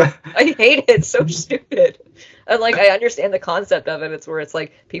 I hate it. It's so stupid. And, like, I understand the concept of it. It's where it's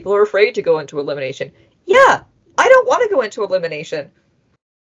like, people are afraid to go into elimination. Yeah, I don't want to go into elimination.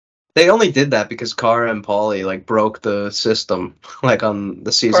 They only did that because Cara and Paulie, like, broke the system, like, on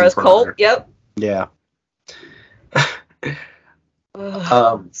the season Cara's prior. cult? Yep. Yeah.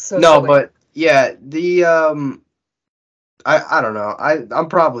 So no, silly. but yeah, the I don't know. I'm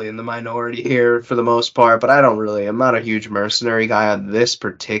probably in the minority here for the most part, but I'm not a huge mercenary guy on this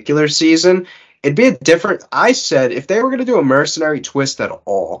particular season. It'd be a different. I said if they were gonna do a mercenary twist at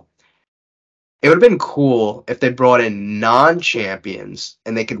all, it would have been cool if they brought in non-champions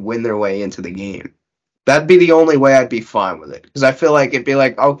and they could win their way into the game. That'd be the only way I'd be fine with it. Because I feel like it'd be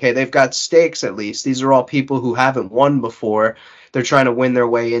like, okay, they've got stakes at least. These are all people who haven't won before. They're trying to win their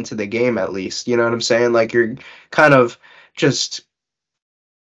way into the game at least. You know what I'm saying? Like, you're kind of just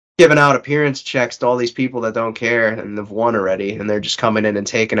giving out appearance checks to all these people that don't care and have won already. And they're just coming in and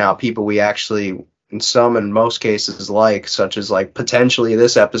taking out people we actually, in most cases, like, such as, like, potentially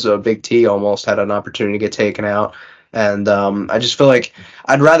this episode, Big T almost had an opportunity to get taken out. And I just feel like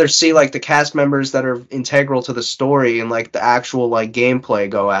I'd rather see, like, the cast members that are integral to the story and, like, the actual, like, gameplay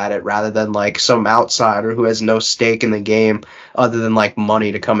go at it rather than, like, some outsider who has no stake in the game other than, like,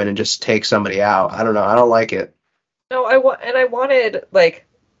 money to come in and just take somebody out. I don't know. I don't like it. No, I wanted, like,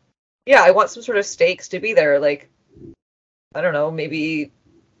 yeah, I want some sort of stakes to be there. Like, I don't know, maybe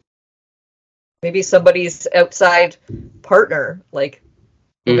somebody's outside partner, like,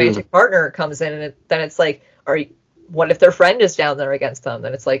 romantic partner comes in, and then it's like, what if their friend is down there against them?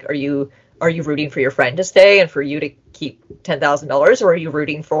 Then it's like, are you rooting for your friend to stay and for you to keep $10,000, or are you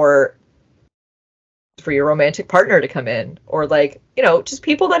rooting for your romantic partner to come in? Or, like, you know, just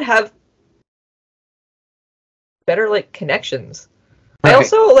people that have better, like, connections. Right. I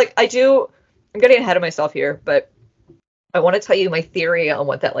also, like, I'm getting ahead of myself here, but I want to tell you my theory on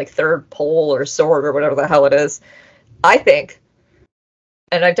what that, like, third pole or sword or whatever the hell it is. I think,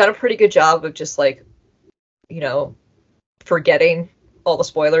 and I've done a pretty good job of just, like, you know, forgetting all the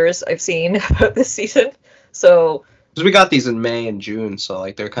spoilers I've seen this season. So, because we got these in May and June, so,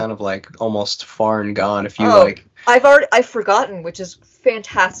 like, they're kind of, like, almost far and gone. If you like, I've forgotten, which is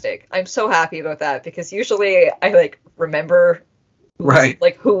fantastic. I'm so happy about that, because usually I, like, remember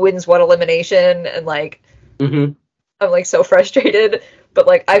like, who wins what elimination, and, like, I'm, like, so frustrated, but,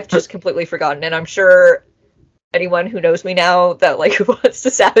 like, I've just completely forgotten, and I'm sure anyone who knows me now that, like, wants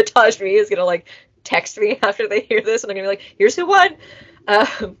to sabotage me is gonna, like, text me after they hear this, and I'm gonna be like, here's who won.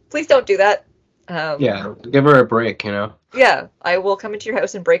 Please don't do that. Yeah, give her a break, you know. Yeah, I will come into your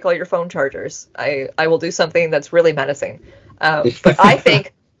house and break all your phone chargers. I will do something that's really menacing. But I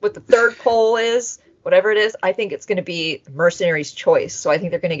think what the third poll is, whatever it is, I think it's going to be Mercenary's choice. So I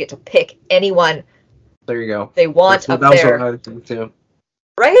think they're going to get to pick anyone. There you go. They want up there. What I think too.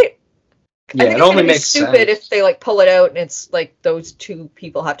 Right? Yeah, I think it only makes stupid sense if they, like, pull it out and it's like those two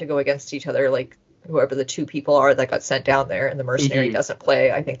people have to go against each other. Like, whoever the two people are that got sent down there, and the mercenary Mhm. doesn't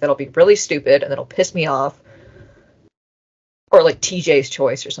play. I think that'll be really stupid, and that'll piss me off. Or like TJ's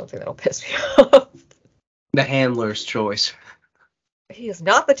choice or something that'll piss me off. The handler's choice. He is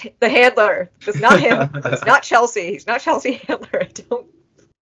not the handler. It's not him. It's not Chelsea. He's not Chelsea Handler. Don't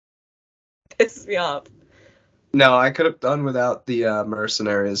piss me off. No, I could have done without the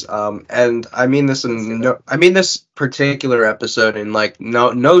mercenaries. And I mean this I mean this particular episode in like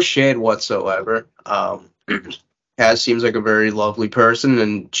no shade whatsoever. Kaz seems like a very lovely person,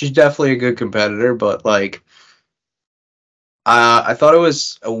 and she's definitely a good competitor. But like, I thought it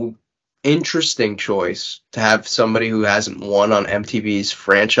was a interesting choice to have somebody who hasn't won on MTV's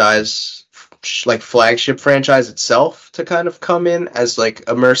franchise, like flagship franchise itself, to kind of come in as like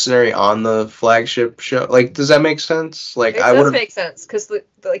a mercenary on the flagship show. Like, does that make sense? Like, It I does would make sense because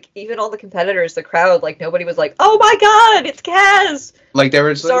like even all the competitors, the crowd, like nobody was like, "Oh my God, it's Kaz!" like there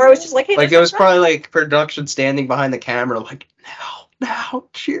was Zara was just like, "Hey, like this it is was probably like production standing behind the camera, like now,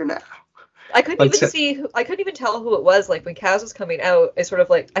 cheer now. I couldn't Like, even see. I couldn't even tell who it was. Like when Kaz was coming out, I sort of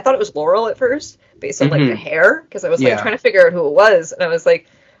like I thought it was Laurel at first, based on like the hair, because I was like Yeah. trying to figure out who it was, and I was like,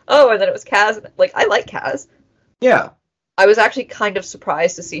 oh, and then it was Kaz. And, like I like Kaz. Yeah. I was actually kind of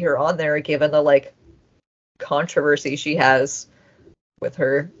surprised to see her on there, given the like controversy she has with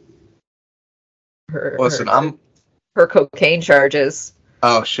her Listen, her cocaine charges.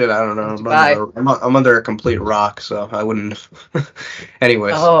 oh shit, I don't know. Dubai. I'm under a complete rock, so I wouldn't.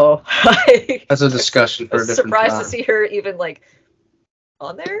 Anyways, Oh, that's a discussion I for a was different surprised time. to see her even like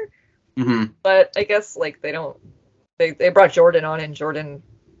on there. Hmm. But I guess like they don't. They brought Jordan on, and Jordan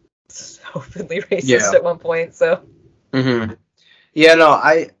was openly racist at one point. So Hmm. Yeah, no,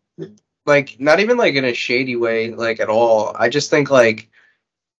 I like not even like in a shady way, like at all. I just think like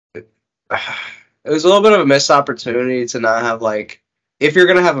it was a little bit of a missed opportunity to not have like if you're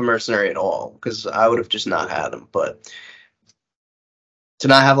gonna have a mercenary at all, because I would have just not had him, but to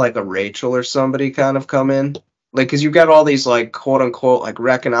not have like a Rachel or somebody kind of come in, like because you got all these like quote unquote like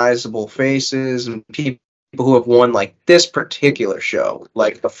recognizable faces and people who have won like this particular show,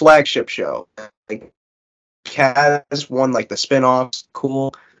 like the flagship show, like Kaz won like the spin-offs,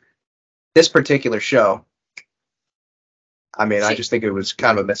 cool. This particular show, I mean, I just think it was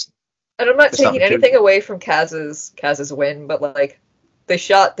kind of a and I'm not missed taking opportunity. anything away from Kaz's win, but like they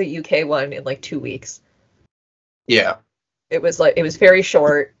shot the UK one in like 2 weeks. Yeah. It was very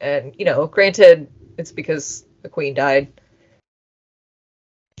short, and granted, it's because the Queen died,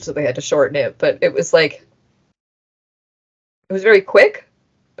 so they had to shorten it. But it was like it was very quick.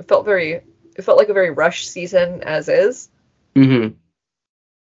 It felt like a very rushed season as is. Mm-hmm.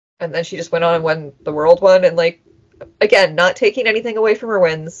 And then she just went on and won the world one, and like again, not taking anything away from her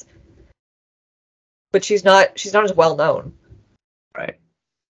wins, but she's not as well known. Right.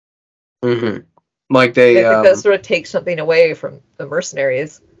 Mm-hmm. Like they. I think that sort of takes something away from the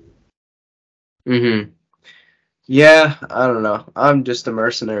mercenaries. Mm-hmm. Yeah, I don't know. I'm just a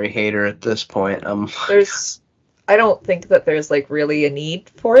mercenary hater at this point. I don't think that there's like really a need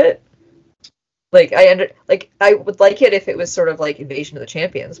for it. Like I would like it if it was sort of like Invasion of the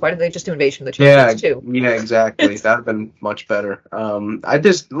Champions. Why didn't they just do Invasion of the Champions too? Yeah, exactly. That'd been much better. I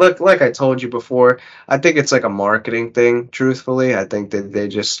just look like I told you before. I think it's like a marketing thing. Truthfully, I think that they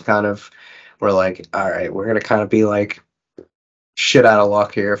just kind of were like, all right, we're gonna kind of be like shit out of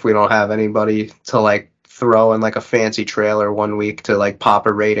luck here if we don't have anybody to like throw in like a fancy trailer one week to like pop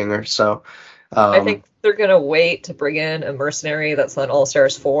a rating or so. I think they're gonna wait to bring in a mercenary that's on All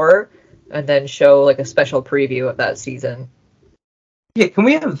Stars 4 and then show like a special preview of that season. Yeah, can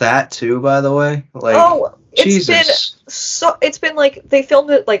we have that too, by the way? Like, it's been like they filmed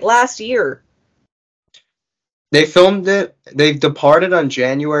it like last year. They filmed it. They departed on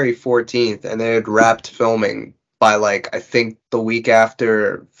January 14th, and they had wrapped filming by like I think the week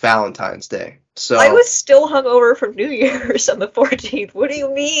after Valentine's Day. So I was still hungover from New Year's on the 14th. What do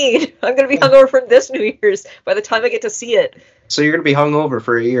you mean? I'm gonna be hungover from this New Year's by the time I get to see it. So you're gonna be hungover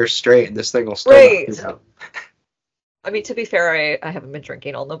for a year straight, and this thing will still right. not be out. I mean, to be fair, I haven't been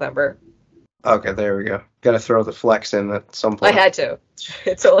drinking all November. Okay, there we go. Got to throw the flex in at some point. I had to.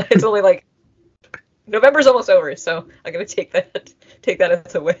 It's only like November's almost over, so I'm gonna take that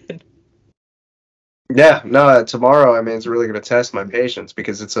as a win. Yeah, no, tomorrow. I mean, it's really gonna test my patience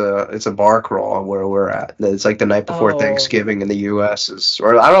because it's a bar crawl where we're at. It's like the night before Thanksgiving in the U.S.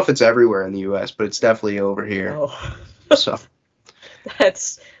 or I don't know if it's everywhere in the U.S., but it's definitely over here. Oh. So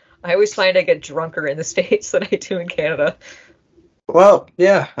I always find I get drunker in the States than I do in Canada. Well,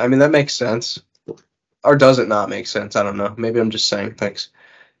 yeah, I mean, that makes sense. Or does it not make sense? I don't know. Maybe I'm just saying things.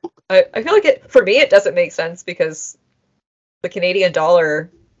 I feel like for me, it doesn't make sense because the Canadian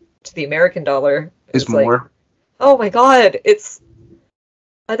dollar to the American dollar Is like, more. oh my God,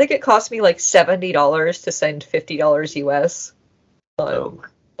 I think it cost me like $70 to send $50 US Oh.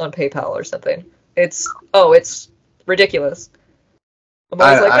 on PayPal or something. It's ridiculous. I'm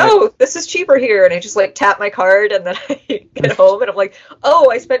always like, I oh, this is cheaper here, and I just like tap my card, and then I get home, and I'm like,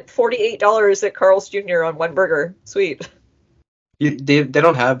 oh, I spent $48 at Carl's Jr. on one burger. Sweet. they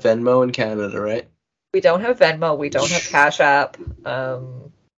don't have Venmo in Canada, right? We don't have Venmo. We don't have Cash App. I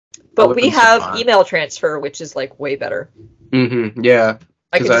But we wouldn't have survive. email transfer, which is like way better. Mm-hmm. Yeah.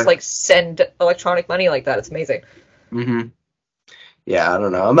 I can just like send electronic money like that. It's amazing. Mm-hmm. Yeah, I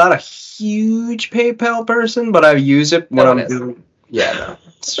don't know. I'm not a huge PayPal person, but I use it when No one I'm is. doing. Yeah, no,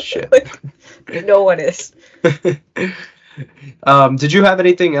 it's shit. No one is. Did you have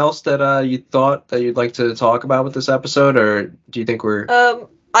anything else that you thought that you'd like to talk about with this episode, or do you think we're?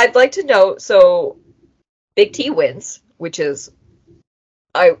 I'd like to know. So, Big T wins, which is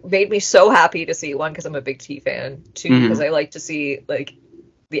made me so happy to see, one, because I'm a Big T fan, two, because I like to see like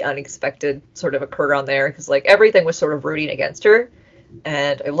the unexpected sort of occur on there, because like everything was sort of rooting against her,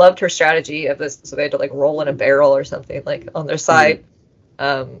 and I loved her strategy of this. So they had to like roll in a barrel or something like on their side,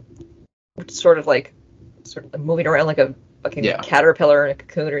 sort of like moving around like a fucking caterpillar in a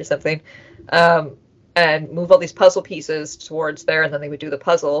cocoon or something, and move all these puzzle pieces towards there, and then they would do the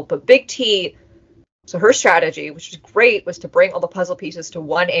puzzle. But Big T, so her strategy, which was great, was to bring all the puzzle pieces to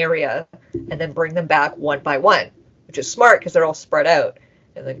one area and then bring them back one by one, which is smart because they're all spread out.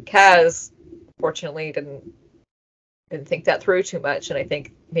 And then Kaz, fortunately, didn't think that through too much, and I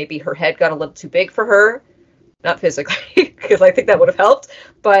think maybe her head got a little too big for her. Not physically, because I think that would have helped,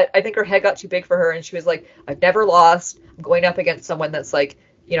 but I think her head got too big for her, and she was like, I've never lost. I'm going up against someone that's like,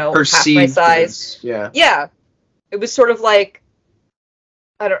 half my size. Yeah. It was sort of like,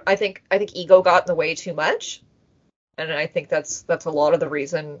 I think ego got in the way too much, and I think that's a lot of the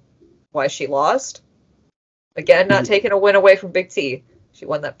reason why she lost. Again, not taking a win away from Big T. She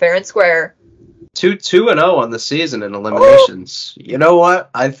won that fair and square. 2-0 on the season in eliminations. Oh. You know what?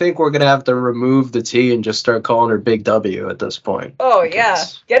 I think we're gonna have to remove the T and just start calling her Big W at this point. Oh yeah,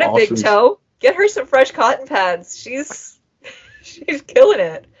 get a big toe. Get her some fresh cotton pads. She's killing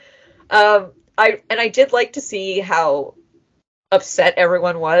it. I did like to see how upset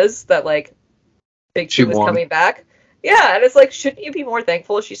everyone was that like Big T was coming back. Yeah, and it's like, shouldn't you be more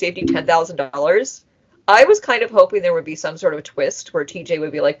thankful she saved you $10,000? I was kind of hoping there would be some sort of twist where TJ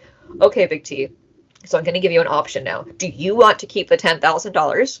would be like, okay, Big T, so I'm going to give you an option now. Do you want to keep the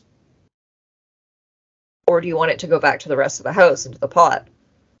 $10,000? Or do you want it to go back to the rest of the house, into the pot?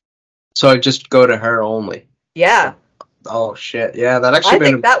 So I just go to her only? Yeah. Oh, shit. Yeah,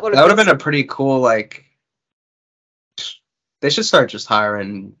 that would have been a pretty cool, like... They should start just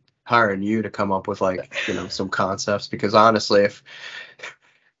hiring you to come up with, like, some concepts, because honestly, if...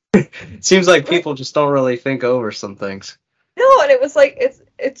 it seems like people just don't really think over some things. No, and it was like,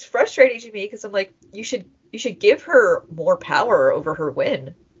 it's frustrating to me because I'm like, you should give her more power over her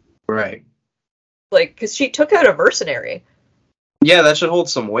win. Right. Like, because she took out a mercenary. Yeah, that should hold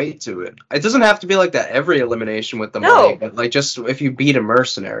some weight to it. It doesn't have to be like that every elimination with the money, but like just if you beat a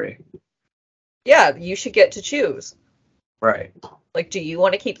mercenary. Yeah, you should get to choose. Right. Like, do you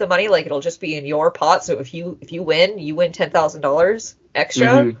want to keep the money? Like, it'll just be in your pot. So if you win, you win $10,000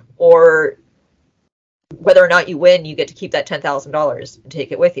 extra, or whether or not you win, you get to keep that $10,000 and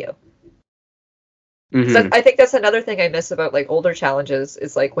take it with you. So I think that's another thing I miss about like older challenges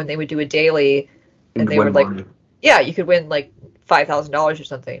is like when they would do a daily and they were like, yeah, you could win like $5,000 or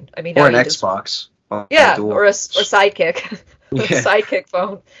something. I mean, or an Xbox. Yeah, or a sidekick, sidekick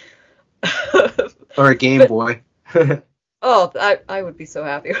phone, or a Game Boy. Oh, I would be so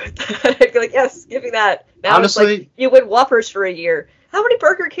happy with that. I'd be like, yes, give me that. Now honestly, it's like, you win Whoppers for a year. How many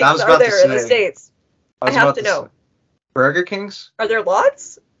Burger Kings are there in the States? I have to know. Burger Kings? Are there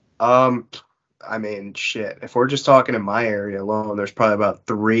lots? I mean, shit. If we're just talking in my area alone, there's probably about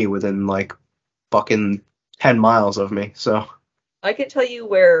 3 within, like, fucking 10 miles of me, so. I can tell you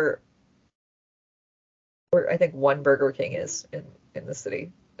where I think one Burger King is in the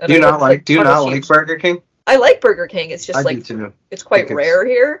city. And do you not like Burger King? I like Burger King. It's just it's quite rare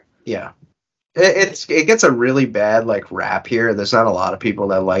here. Yeah. It gets a really bad like rap here. There's not a lot of people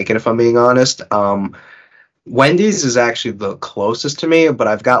that like it, if I'm being honest. Wendy's is actually the closest to me, but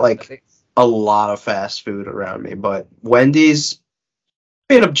I've got like a lot of fast food around me. But Wendy's,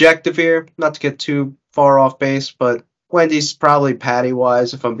 being objective here, not to get too far off base, but Wendy's probably patty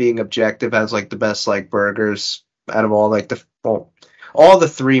wise, if I'm being objective, has like the best like burgers out of all like all the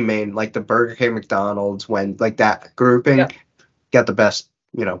 3 main, like the Burger King, McDonald's, when like that grouping, got the best,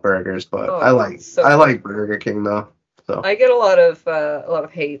 burgers. But I like Burger King though. So I get a lot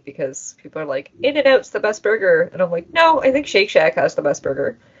of hate because people are like, In-N-Out's the best burger, and I'm like, no, I think Shake Shack has the best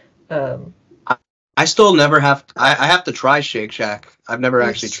burger. I, I still never have. I have to try Shake Shack. I've never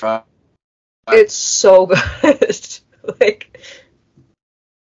actually It's tried. it's so good. Like,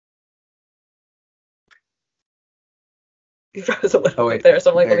 you froze a little Oh bit wait, there,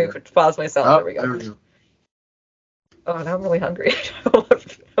 so I'm like, there let you me go. pause myself. There Oh, we go. there we go. Oh, now I'm really hungry.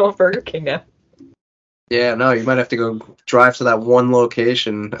 I want Burger King now. Yeah, no, you might have to go drive to that one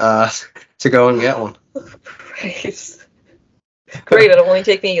location to go and get one. Great. Great, it'll only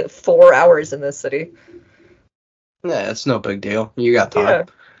take me 4 hours in this city. Yeah, it's no big deal. You got time. Yeah.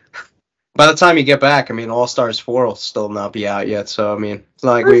 By the time you get back, I mean, All Stars 4 will still not be out yet, so I mean, it's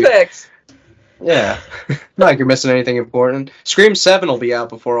not like Perfect. yeah, not like you're missing anything important. Scream 7 will be out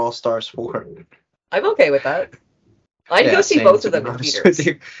before All Stars 4. I'm okay with that. I'd go Yeah, see same, both to of be them in honest with theaters.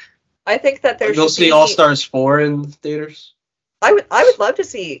 you. I think that there You'll should see All be. Stars 4 in theaters? I would love to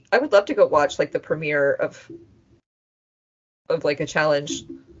see. I would love to go watch like the premiere of like a challenge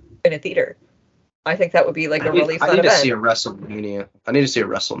in a theater. I think that would be like a really I fun need to see event. a WrestleMania. I need to see a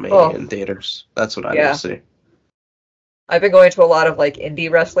WrestleMania Oh, in theaters. That's what I need to yeah. see. I've been going to a lot of like indie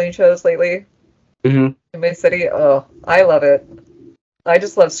wrestling shows lately Mm-hmm. in my city. Oh, I love it. I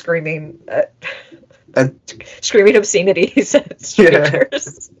just love screaming at And, screaming obscenities at yeah.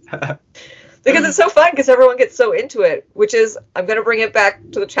 strangers. Because it's so fun because everyone gets so into it, which is I'm going to bring it back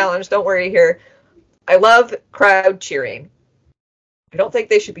to the challenge. Don't worry here. I love crowd cheering. I don't think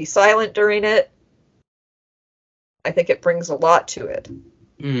they should be silent during it. I think it brings a lot to it.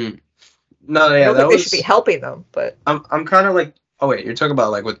 Mm. No, I yeah, don't that think they should be was. helping them, but I'm kind of like. Oh wait, you're talking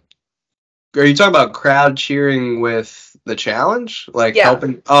about like with. Are you talking about crowd cheering with the challenge, like yeah.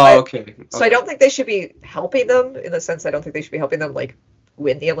 helping? Oh, I okay, so I okay. don't think they should be helping them in the sense I don't think they should be helping them like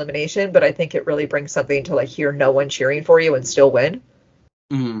win the elimination, but I think it really brings something to like hear no one cheering for you and still win.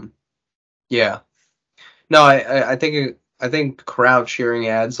 Mm. Yeah. No, I think crowd cheering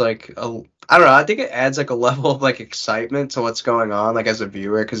adds like a. I don't know. I think it adds like a level of like excitement to what's going on, like as a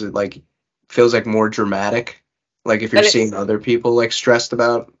viewer, because it like feels like more dramatic. Like if you're And seeing it's other people like stressed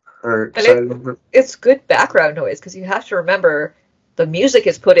about or and it excited over. it's good background noise because you have to remember the music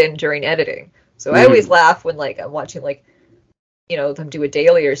is put in during editing. So I always Mm. laugh when like I'm watching like them do a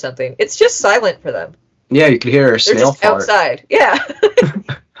daily or something. It's just silent for them. Yeah, you could hear a They're snail just fart. outside. Yeah.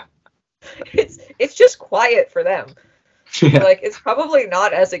 It's just quiet for them. Yeah. Like it's probably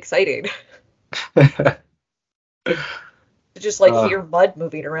not as exciting to just like uh, hear mud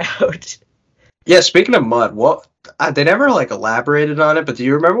moving around. yeah. Speaking of mud, what they never like elaborated on it, but do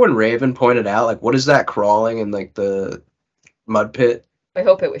you remember when Raven pointed out like what is that crawling in like the mud pit? I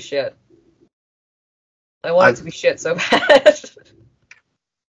hope it was shit. I want I it to be shit so bad.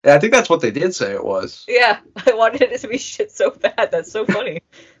 I think that's what they did say it was. Yeah, I wanted it to be shit so bad. That's so funny.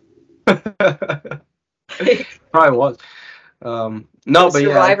 Like, Probably was. for No, the but yeah,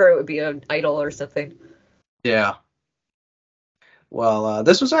 survivor, it would be an idol or something. yeah. Well,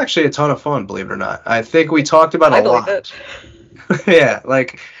 this was actually a ton of fun, believe it or not. I think we talked about a I believe lot. it. Yeah,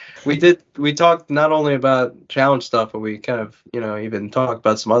 like we did. We talked not only about challenge stuff, but we kind of, even talked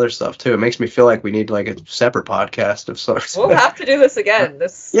about some other stuff too. It makes me feel like we need like a separate podcast of sorts. We'll have to do this again.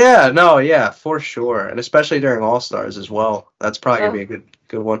 This. Yeah, no, yeah, for sure, and especially during All Stars as well. That's probably gonna Oh, be a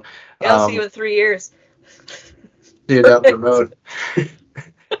good one. yeah, I'll see you in 3 years. See you down the Perfect. road.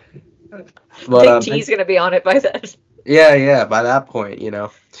 But Big T's gonna be on it by then. yeah, by that point,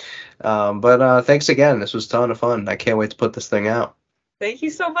 But thanks again. This was a ton of fun. I can't wait to put this thing out. Thank you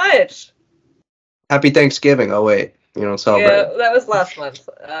so much. Happy Thanksgiving. Oh wait, you don't celebrate. Yeah, that was last month.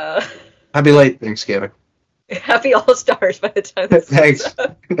 Happy late Thanksgiving. Happy All Stars by the time this Thanks.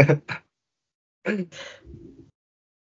 comes out.